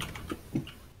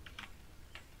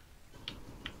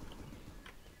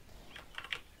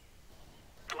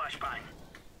 Flashbang.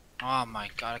 Oh my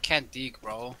god, I can't dig,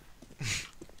 bro.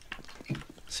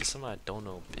 See something I don't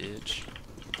know, bitch.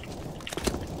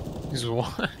 He's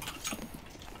what?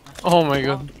 Oh my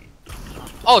god.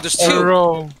 Oh, there's two.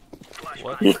 Bro.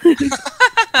 What?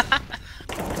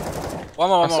 One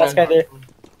more. Last guy there.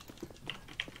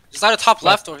 He's either top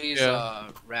left or he's Yeah.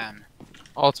 ran.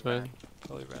 Probably Ultimate.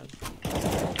 ran.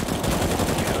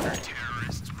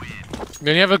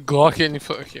 Then you have a Glock and you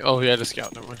fuck. Oh, yeah, the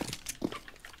scout, never mind.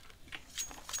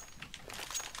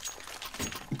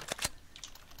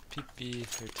 PP,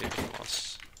 they're taking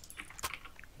loss.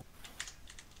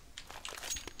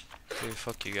 Okay,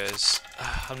 fuck you guys.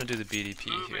 I'm gonna do the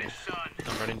BDP here.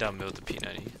 I'm running down middle to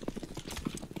P90.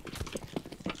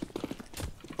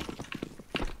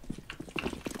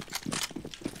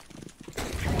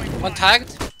 One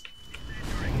tagged.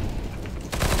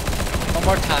 One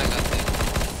more tag, I think.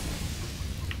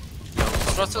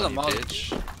 Throw to the Money, mouth.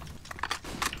 bitch.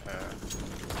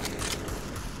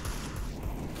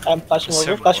 I'm flashing over,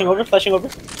 Seven flashing more. over, flashing over.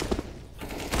 More.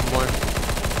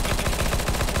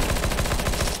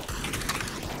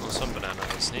 Oh, some banana.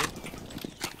 Let's need.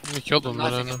 You killed him. No,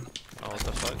 no, no. Oh, what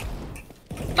the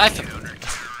fuck? Knife him.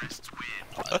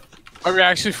 Are we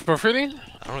actually forfeiting?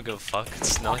 I don't give a fuck.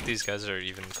 It's not like these guys are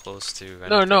even close to anything.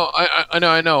 No, no.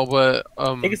 I know, but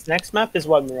I think its next map is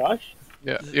what, Mirage?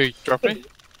 Yeah, you're dropping.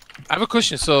 I have a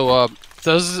question. So,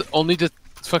 does only the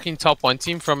fucking top 1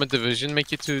 team from a division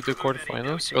make it to the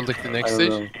quarterfinals, or like the I next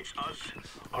don't stage? know.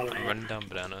 I'm running down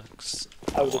banana. 'Cause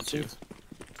I would want to. assume.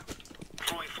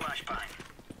 Throwing flashbang.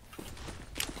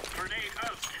 Grenade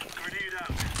out. Grenade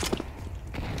out.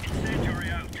 Incendiary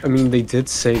out. I mean, they did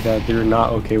say that they're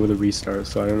not okay with a restart,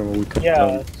 so I don't know what we could have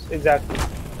Yeah, done. exactly.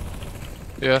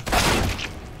 Yeah.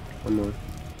 One more.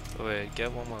 Oh, wait,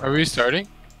 get one more. Are we starting?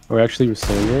 We're actually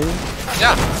restraining.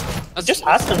 Yeah. Let's Just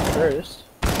ask them first.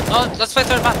 No, let's play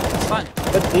third map. It's fine.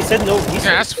 But they said no You research.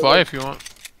 can ask Fly if you want.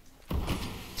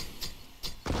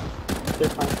 They're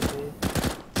fine with me.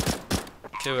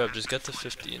 Okay, Web, just get to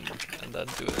 15 and then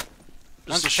do it.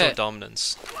 Just to Okay. show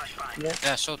dominance.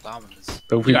 Yeah, show dominance.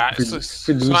 But if we, Yeah, if we, so- if we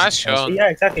so lose, ask Sean. Yeah,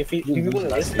 exactly. If you want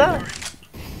to list that,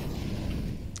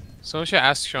 So we should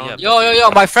ask Sean. Yeah.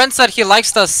 Yo, my friend said he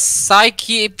likes the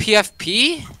Psyche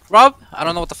PFP. Rob? I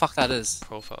don't know what the fuck that is.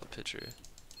 Profile picture.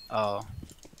 Oh.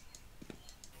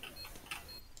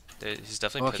 He's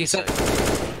definitely Well, played he the said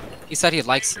side. he said he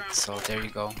likes it, so there you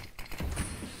go.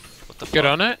 What the fuck? Get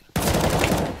on it.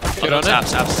 Get Oh, on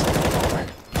taps, it. taps.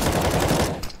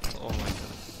 Oh my god.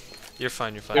 You're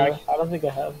fine, you're fine. I don't think I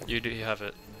have. You do, you have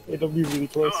it. It'll be really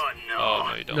close. Oh no. Oh,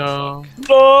 no, you don't. No.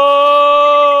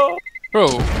 No! Bro,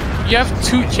 you have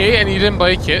 2K and you didn't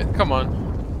buy a kit? Come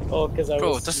on. Oh, because I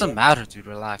Bro, was. it doesn't matter, dude.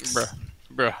 Relax. Bruh.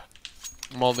 Bruh.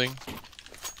 Molding.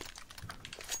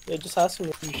 Yeah, just ask him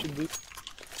what you should do.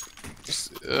 This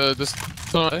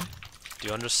one. Do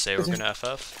you want to just say we're gonna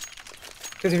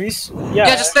FF? Because if he's.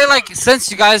 Yeah, just say like, since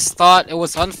you guys thought it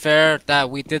was unfair that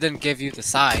we didn't give you the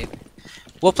side,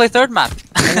 we'll play third map.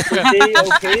 If they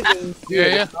okay, then do Yeah,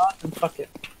 it. yeah. If not, then fuck it.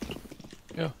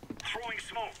 Throwing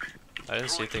smoke. I didn't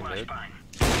see anything mid. Flashbang.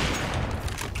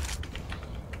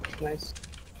 Nice.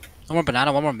 One more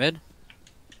banana, one more mid.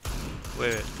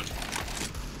 Wait, wait.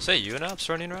 Say you and Apps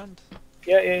running around?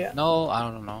 Yeah. No, I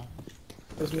don't know.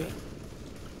 It was me.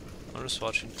 I'm just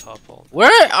watching top all.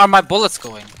 Where are my bullets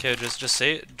going? Okay, just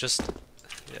say it. Just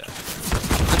yeah.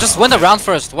 Just win the round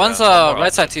first. One's Yeah, one more right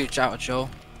op. side to you, Joe.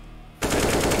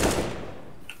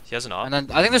 He has an op. And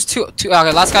then I think there's two. Okay,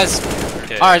 last guy's.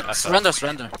 Okay. Alright, FF.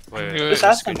 surrender. Wait, Just Just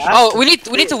ask him. Oh, we need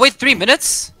to wait 3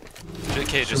 minutes.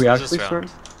 Okay, should just we lose actually this start?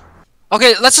 round.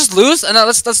 Okay, let's just lose and then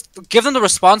let's give them the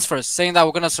response first, saying that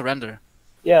we're gonna surrender.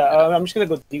 Yeah, I'm just gonna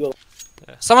go deagle.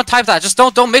 Someone type that. Just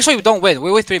don't make sure you don't win.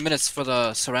 We wait 3 minutes for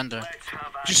the surrender. Let's have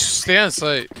a Just stay on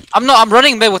site. I'm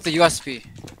running mid with the USP.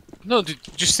 No, dude,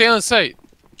 just stay on site.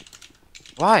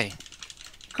 Why?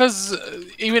 Cause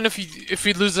even if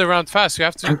we lose the round fast, we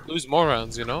have to lose more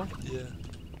rounds, you know? Yeah.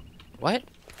 What?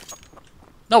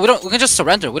 No, we don't. We can just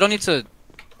surrender. We don't need to.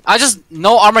 I just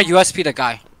no armor USP the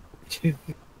guy.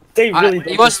 They really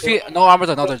don't. USP no armor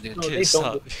the another dude. No, Okay, they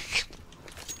stop. don't.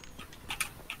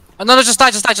 Oh, no, just die,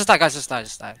 guys, just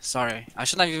die. Sorry, I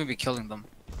should not even be killing them.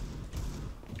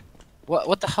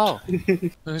 What the hell?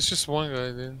 It's just one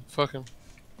guy, dude. Fuck him.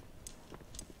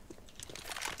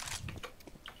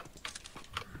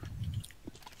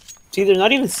 See, they're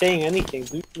not even saying anything,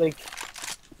 dude. Like,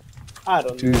 I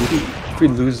don't know. Dude, if we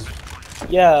lose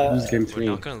Yeah. game We're 3.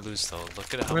 not gonna lose though.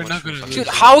 Look at how We're much not we gonna fucking Dude,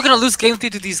 lose. how are we gonna lose game 3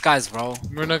 to these guys, bro?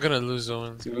 We're not gonna lose the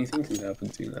one. Dude, anything can happen,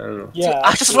 dude. I don't know. Yeah.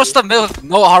 I just rushed the mid with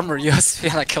no armor USP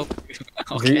and I killed them.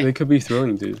 Okay. They could be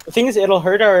throwing, dude. The thing is, it'll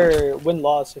hurt our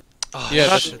win-loss. Oh, Yeah, shit,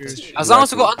 that's that's true. true. As long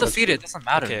as we go Exactly. undefeated, it doesn't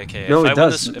matter. Okay. No, if it I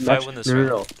does. Win this, if I win this no,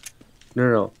 round,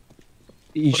 no.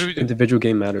 Each do we do? individual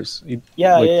game matters.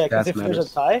 Yeah, Like, yeah. Because that if there's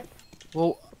matters. a tie,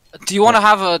 Well, do you want to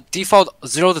have a default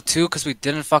 0 to 2 because we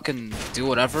didn't fucking do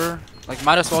whatever? Like,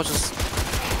 might as well just.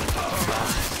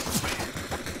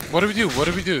 What do we do? What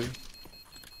do we do?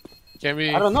 Can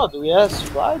we I don't know. Do we ask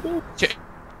Fly, dude?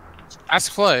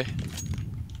 ask Fly?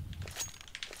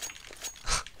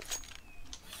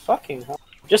 Fucking hell.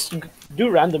 Just do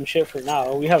random shit for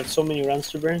now. We have so many rounds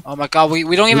to burn. Oh my god, we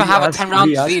don't even We have a asked- 10 round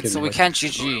we asked lead, him, so we like- can't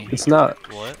GG. It's not.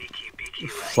 what?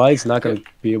 Fly's not gonna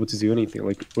be able to do anything.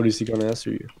 Like, what is he gonna answer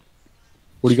you?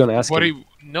 What are you gonna ask What do him? you?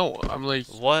 No, I'm like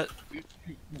What?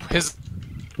 his.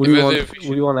 What do you whether want? if What he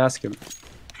do you want to ask him?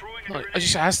 throwing a No, I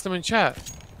just asked him in chat.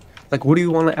 Like, what do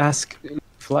you want to ask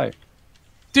Fly?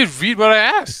 Dude, read what I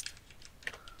asked.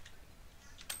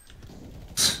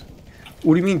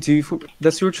 What do you mean?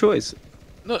 That's your choice.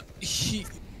 No,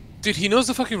 dude, he knows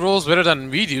the fucking rules better than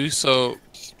we do. So,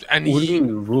 and What do you mean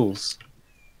the rules?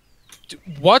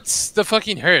 what's the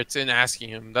fucking hurt in asking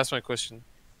him? That's my question.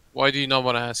 Why do you not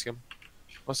want to ask him?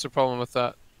 What's the problem with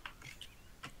that?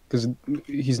 Because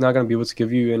he's not gonna be able to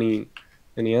give you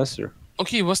any answer.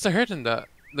 Okay, what's the hurt in that?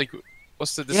 Like,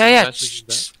 what's the Yeah, disadvantage in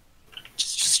that?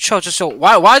 just chill, just chill.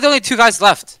 Why are there only 2 guys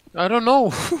left? I don't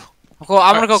know. Well,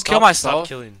 I'm gonna go Stop- kill myself.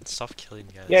 Stop killing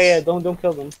guys. Yeah, don't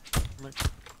kill them. I'm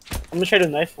gonna try to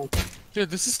knife them. Dude,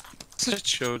 this is such a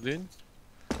show, dude.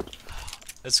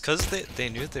 It's cause they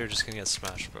knew they were just gonna get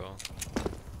smashed, bro.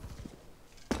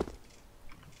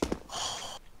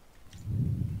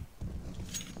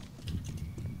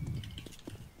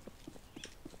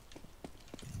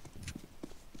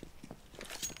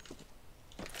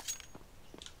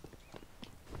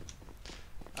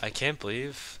 I can't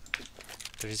believe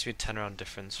there needs to be a 10-round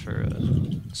difference for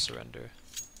surrender.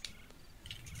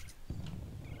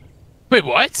 Wait,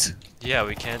 what? Yeah,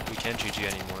 we can't GG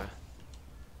anymore.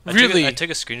 Really? I took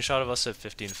a screenshot of us at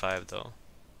 15-5 though.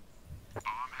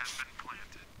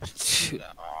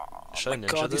 Should I ninja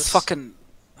God, this? these fucking.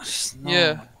 No.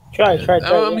 Yeah. Try. I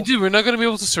Yeah. mean, dude, we're not gonna be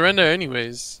able to surrender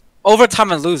anyways.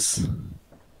 Overtime and lose.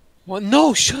 What?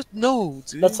 No, no,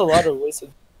 dude. That's a lot of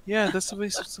wasted. Yeah, that's a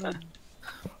waste of time.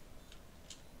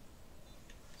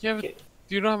 Yeah, but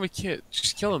you don't have a kit.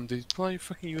 Just kill him, dude. Pull out your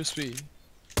fucking USB.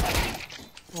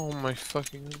 Oh my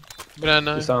fucking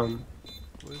banana. Just Where's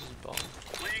the bomb?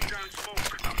 Laying down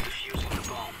smoke. I'm defusing the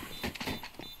bomb.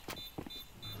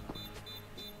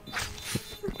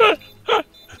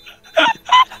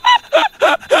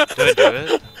 Do I do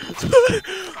it? Solid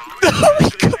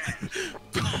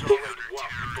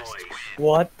work, boys.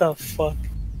 What the fuck?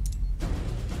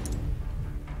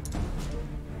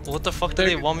 What the fuck do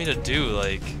they want me to do?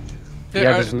 Like,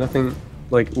 Yeah, there's nothing.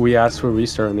 Like we asked for a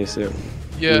restart and they said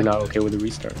Yeah. we're not okay with the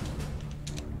restart.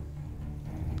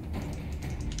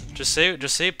 just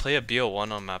say play a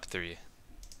BO1 on map 3.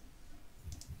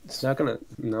 It's not gonna.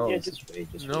 No. Yeah, just wait.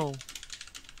 No. Wait.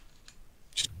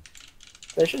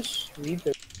 Let's just read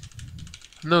the.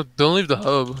 No, don't leave the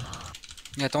hub.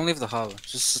 Yeah, don't leave the hub.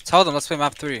 Just tell them, let's play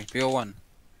map 3, BO1.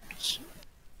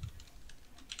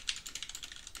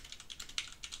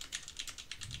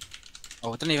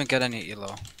 Oh, we didn't even get any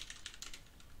elo.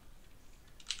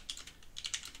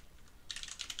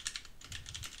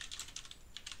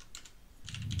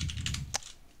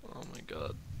 Oh my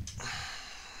god.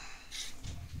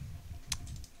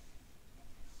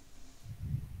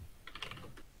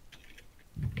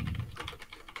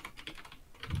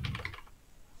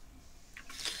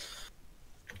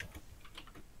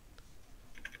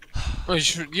 Oh, you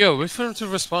should, yo, wait for him to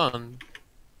respond.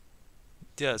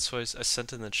 Yeah, that's why I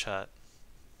sent in the chat.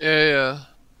 Yeah.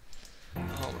 Oh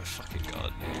my fucking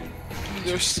god.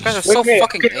 These guys are so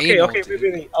fucking anal, dude.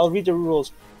 Wait. I'll read the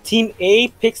rules. Team A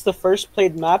picks the first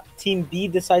played map. Team B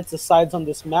decides the sides on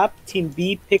this map. Team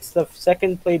B picks the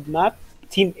second played map.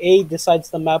 Team A decides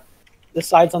the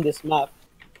sides on this map.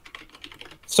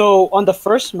 So on the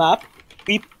first map,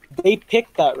 they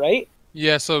picked that, right?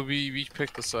 Yeah, so we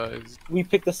picked the sides. We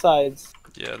picked the sides.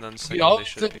 Yeah, and then We second all they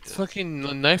should did pick it.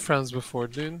 fucking knife rounds before,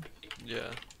 dude.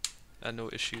 Yeah. And no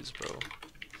issues, bro.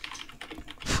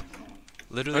 Are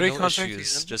Literally they no contacting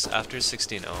issues, them? just after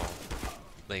 16-0.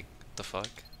 Like, the fuck?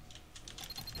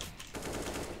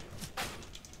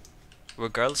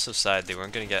 Regardless of side, they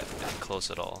weren't gonna get close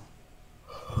at all.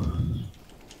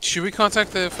 Should we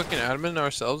contact the fucking admin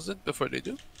ourselves then before they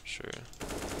do? Sure.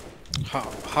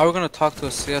 How are we gonna talk to a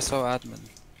CSL admin?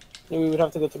 Then we would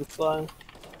have to go through fly.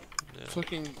 Yeah.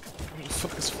 Fucking, who the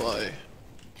fuck is Fly?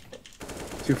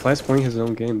 Dude, Fly's playing his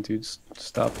own game, dude.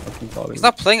 Stop fucking bothering. He's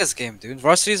not playing this game, dude.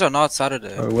 Varsities are not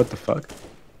Saturday. Oh, what the fuck?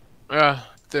 Yeah,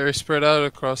 they're spread out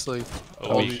across like.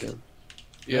 Oh, Oh we- shit.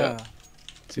 Yeah.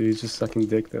 Dude, he's just sucking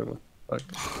dick though. What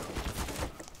the fuck?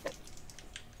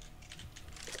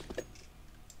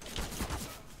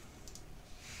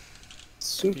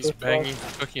 Super He's fly. banging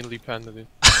fucking Lee Panda, dude.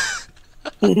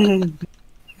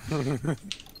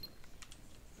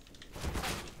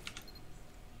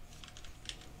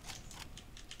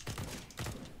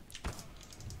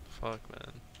 Fuck,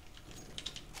 man.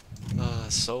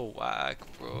 So whack,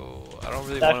 bro. I don't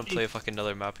really That want to be- play fucking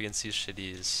another map against these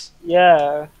shitties.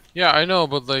 Yeah. Yeah, I know,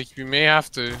 but like we may have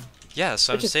to. Yeah,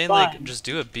 so Which I'm is saying, like, fine. just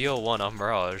do a BO1 on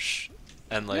Mirage,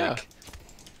 and like, Yeah.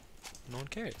 no one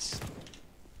cares.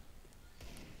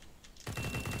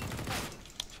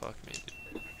 Fuck me,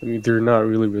 dude. I mean, they're not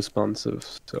really responsive,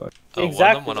 so Oh,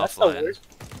 Exactly. one That's the offline. worst.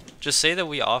 Just say that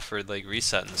we offered like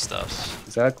reset and stuff.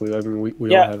 exactly. I mean, we all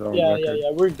Yeah, have it on yeah, record.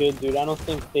 yeah. We're good, dude. I don't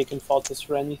think they can fault us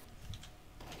for anything.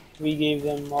 We gave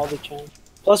them all the chance.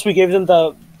 Plus, we gave them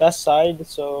the best side,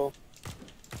 so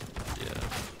Yeah.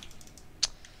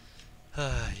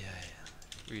 Yeah.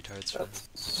 Retards, man. that's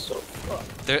so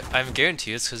fucked. I'm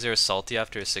guaranteed it's because they were salty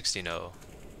after a 16-0.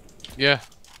 Yeah.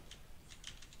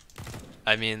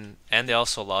 I mean, and they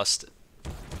also lost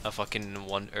a fucking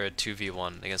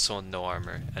 2v1 against someone with no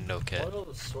armor and no kit. What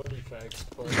are the sweaty fags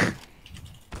for?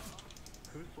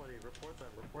 Who's sweaty? Report them.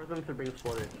 Report them for being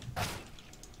sweaty.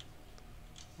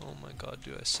 Oh my god,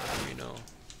 do I suck Reno?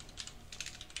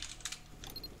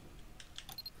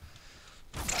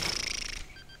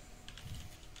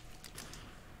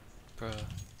 Bruh.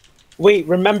 Wait,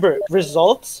 remember,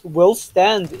 results will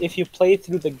stand if you play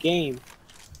through the game.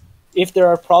 If there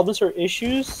are problems or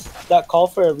issues that call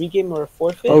for a regame or a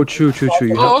forfeit. Oh, true. You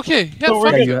Oh, okay. Yeah, So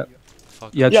fuck we're it. yeah, Fuck.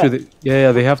 yeah, Yeah. true.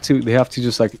 Yeah, they have to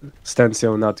just like stand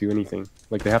still and not do anything.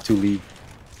 Like they have to leave.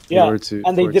 in Yeah, order to,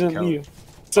 and they for it to didn't count. leave.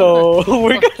 So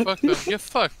we're Fuck, gonna. fuck them. Get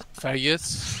fucked,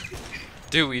 faggots.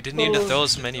 Dude, we didn't even throw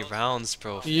as many rounds,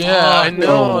 bro. Yeah, I Fuck.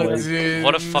 know, Oh my- dude.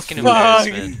 What a fucking Fuck.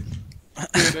 embarrassment.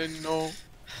 Didn't know.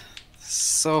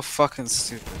 So fucking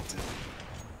stupid, dude.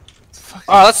 Fuck.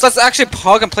 Alright, let's actually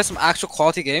pug and play some actual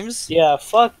quality games. Yeah,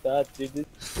 fuck that, dude.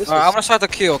 This Alright, I'm was- gonna start the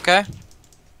queue, okay?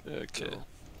 Okay.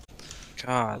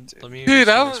 God, dude. Let me Dude, restart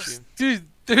that my was, stream. dude,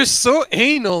 they're so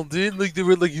anal, dude. Like they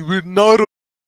were like, we're not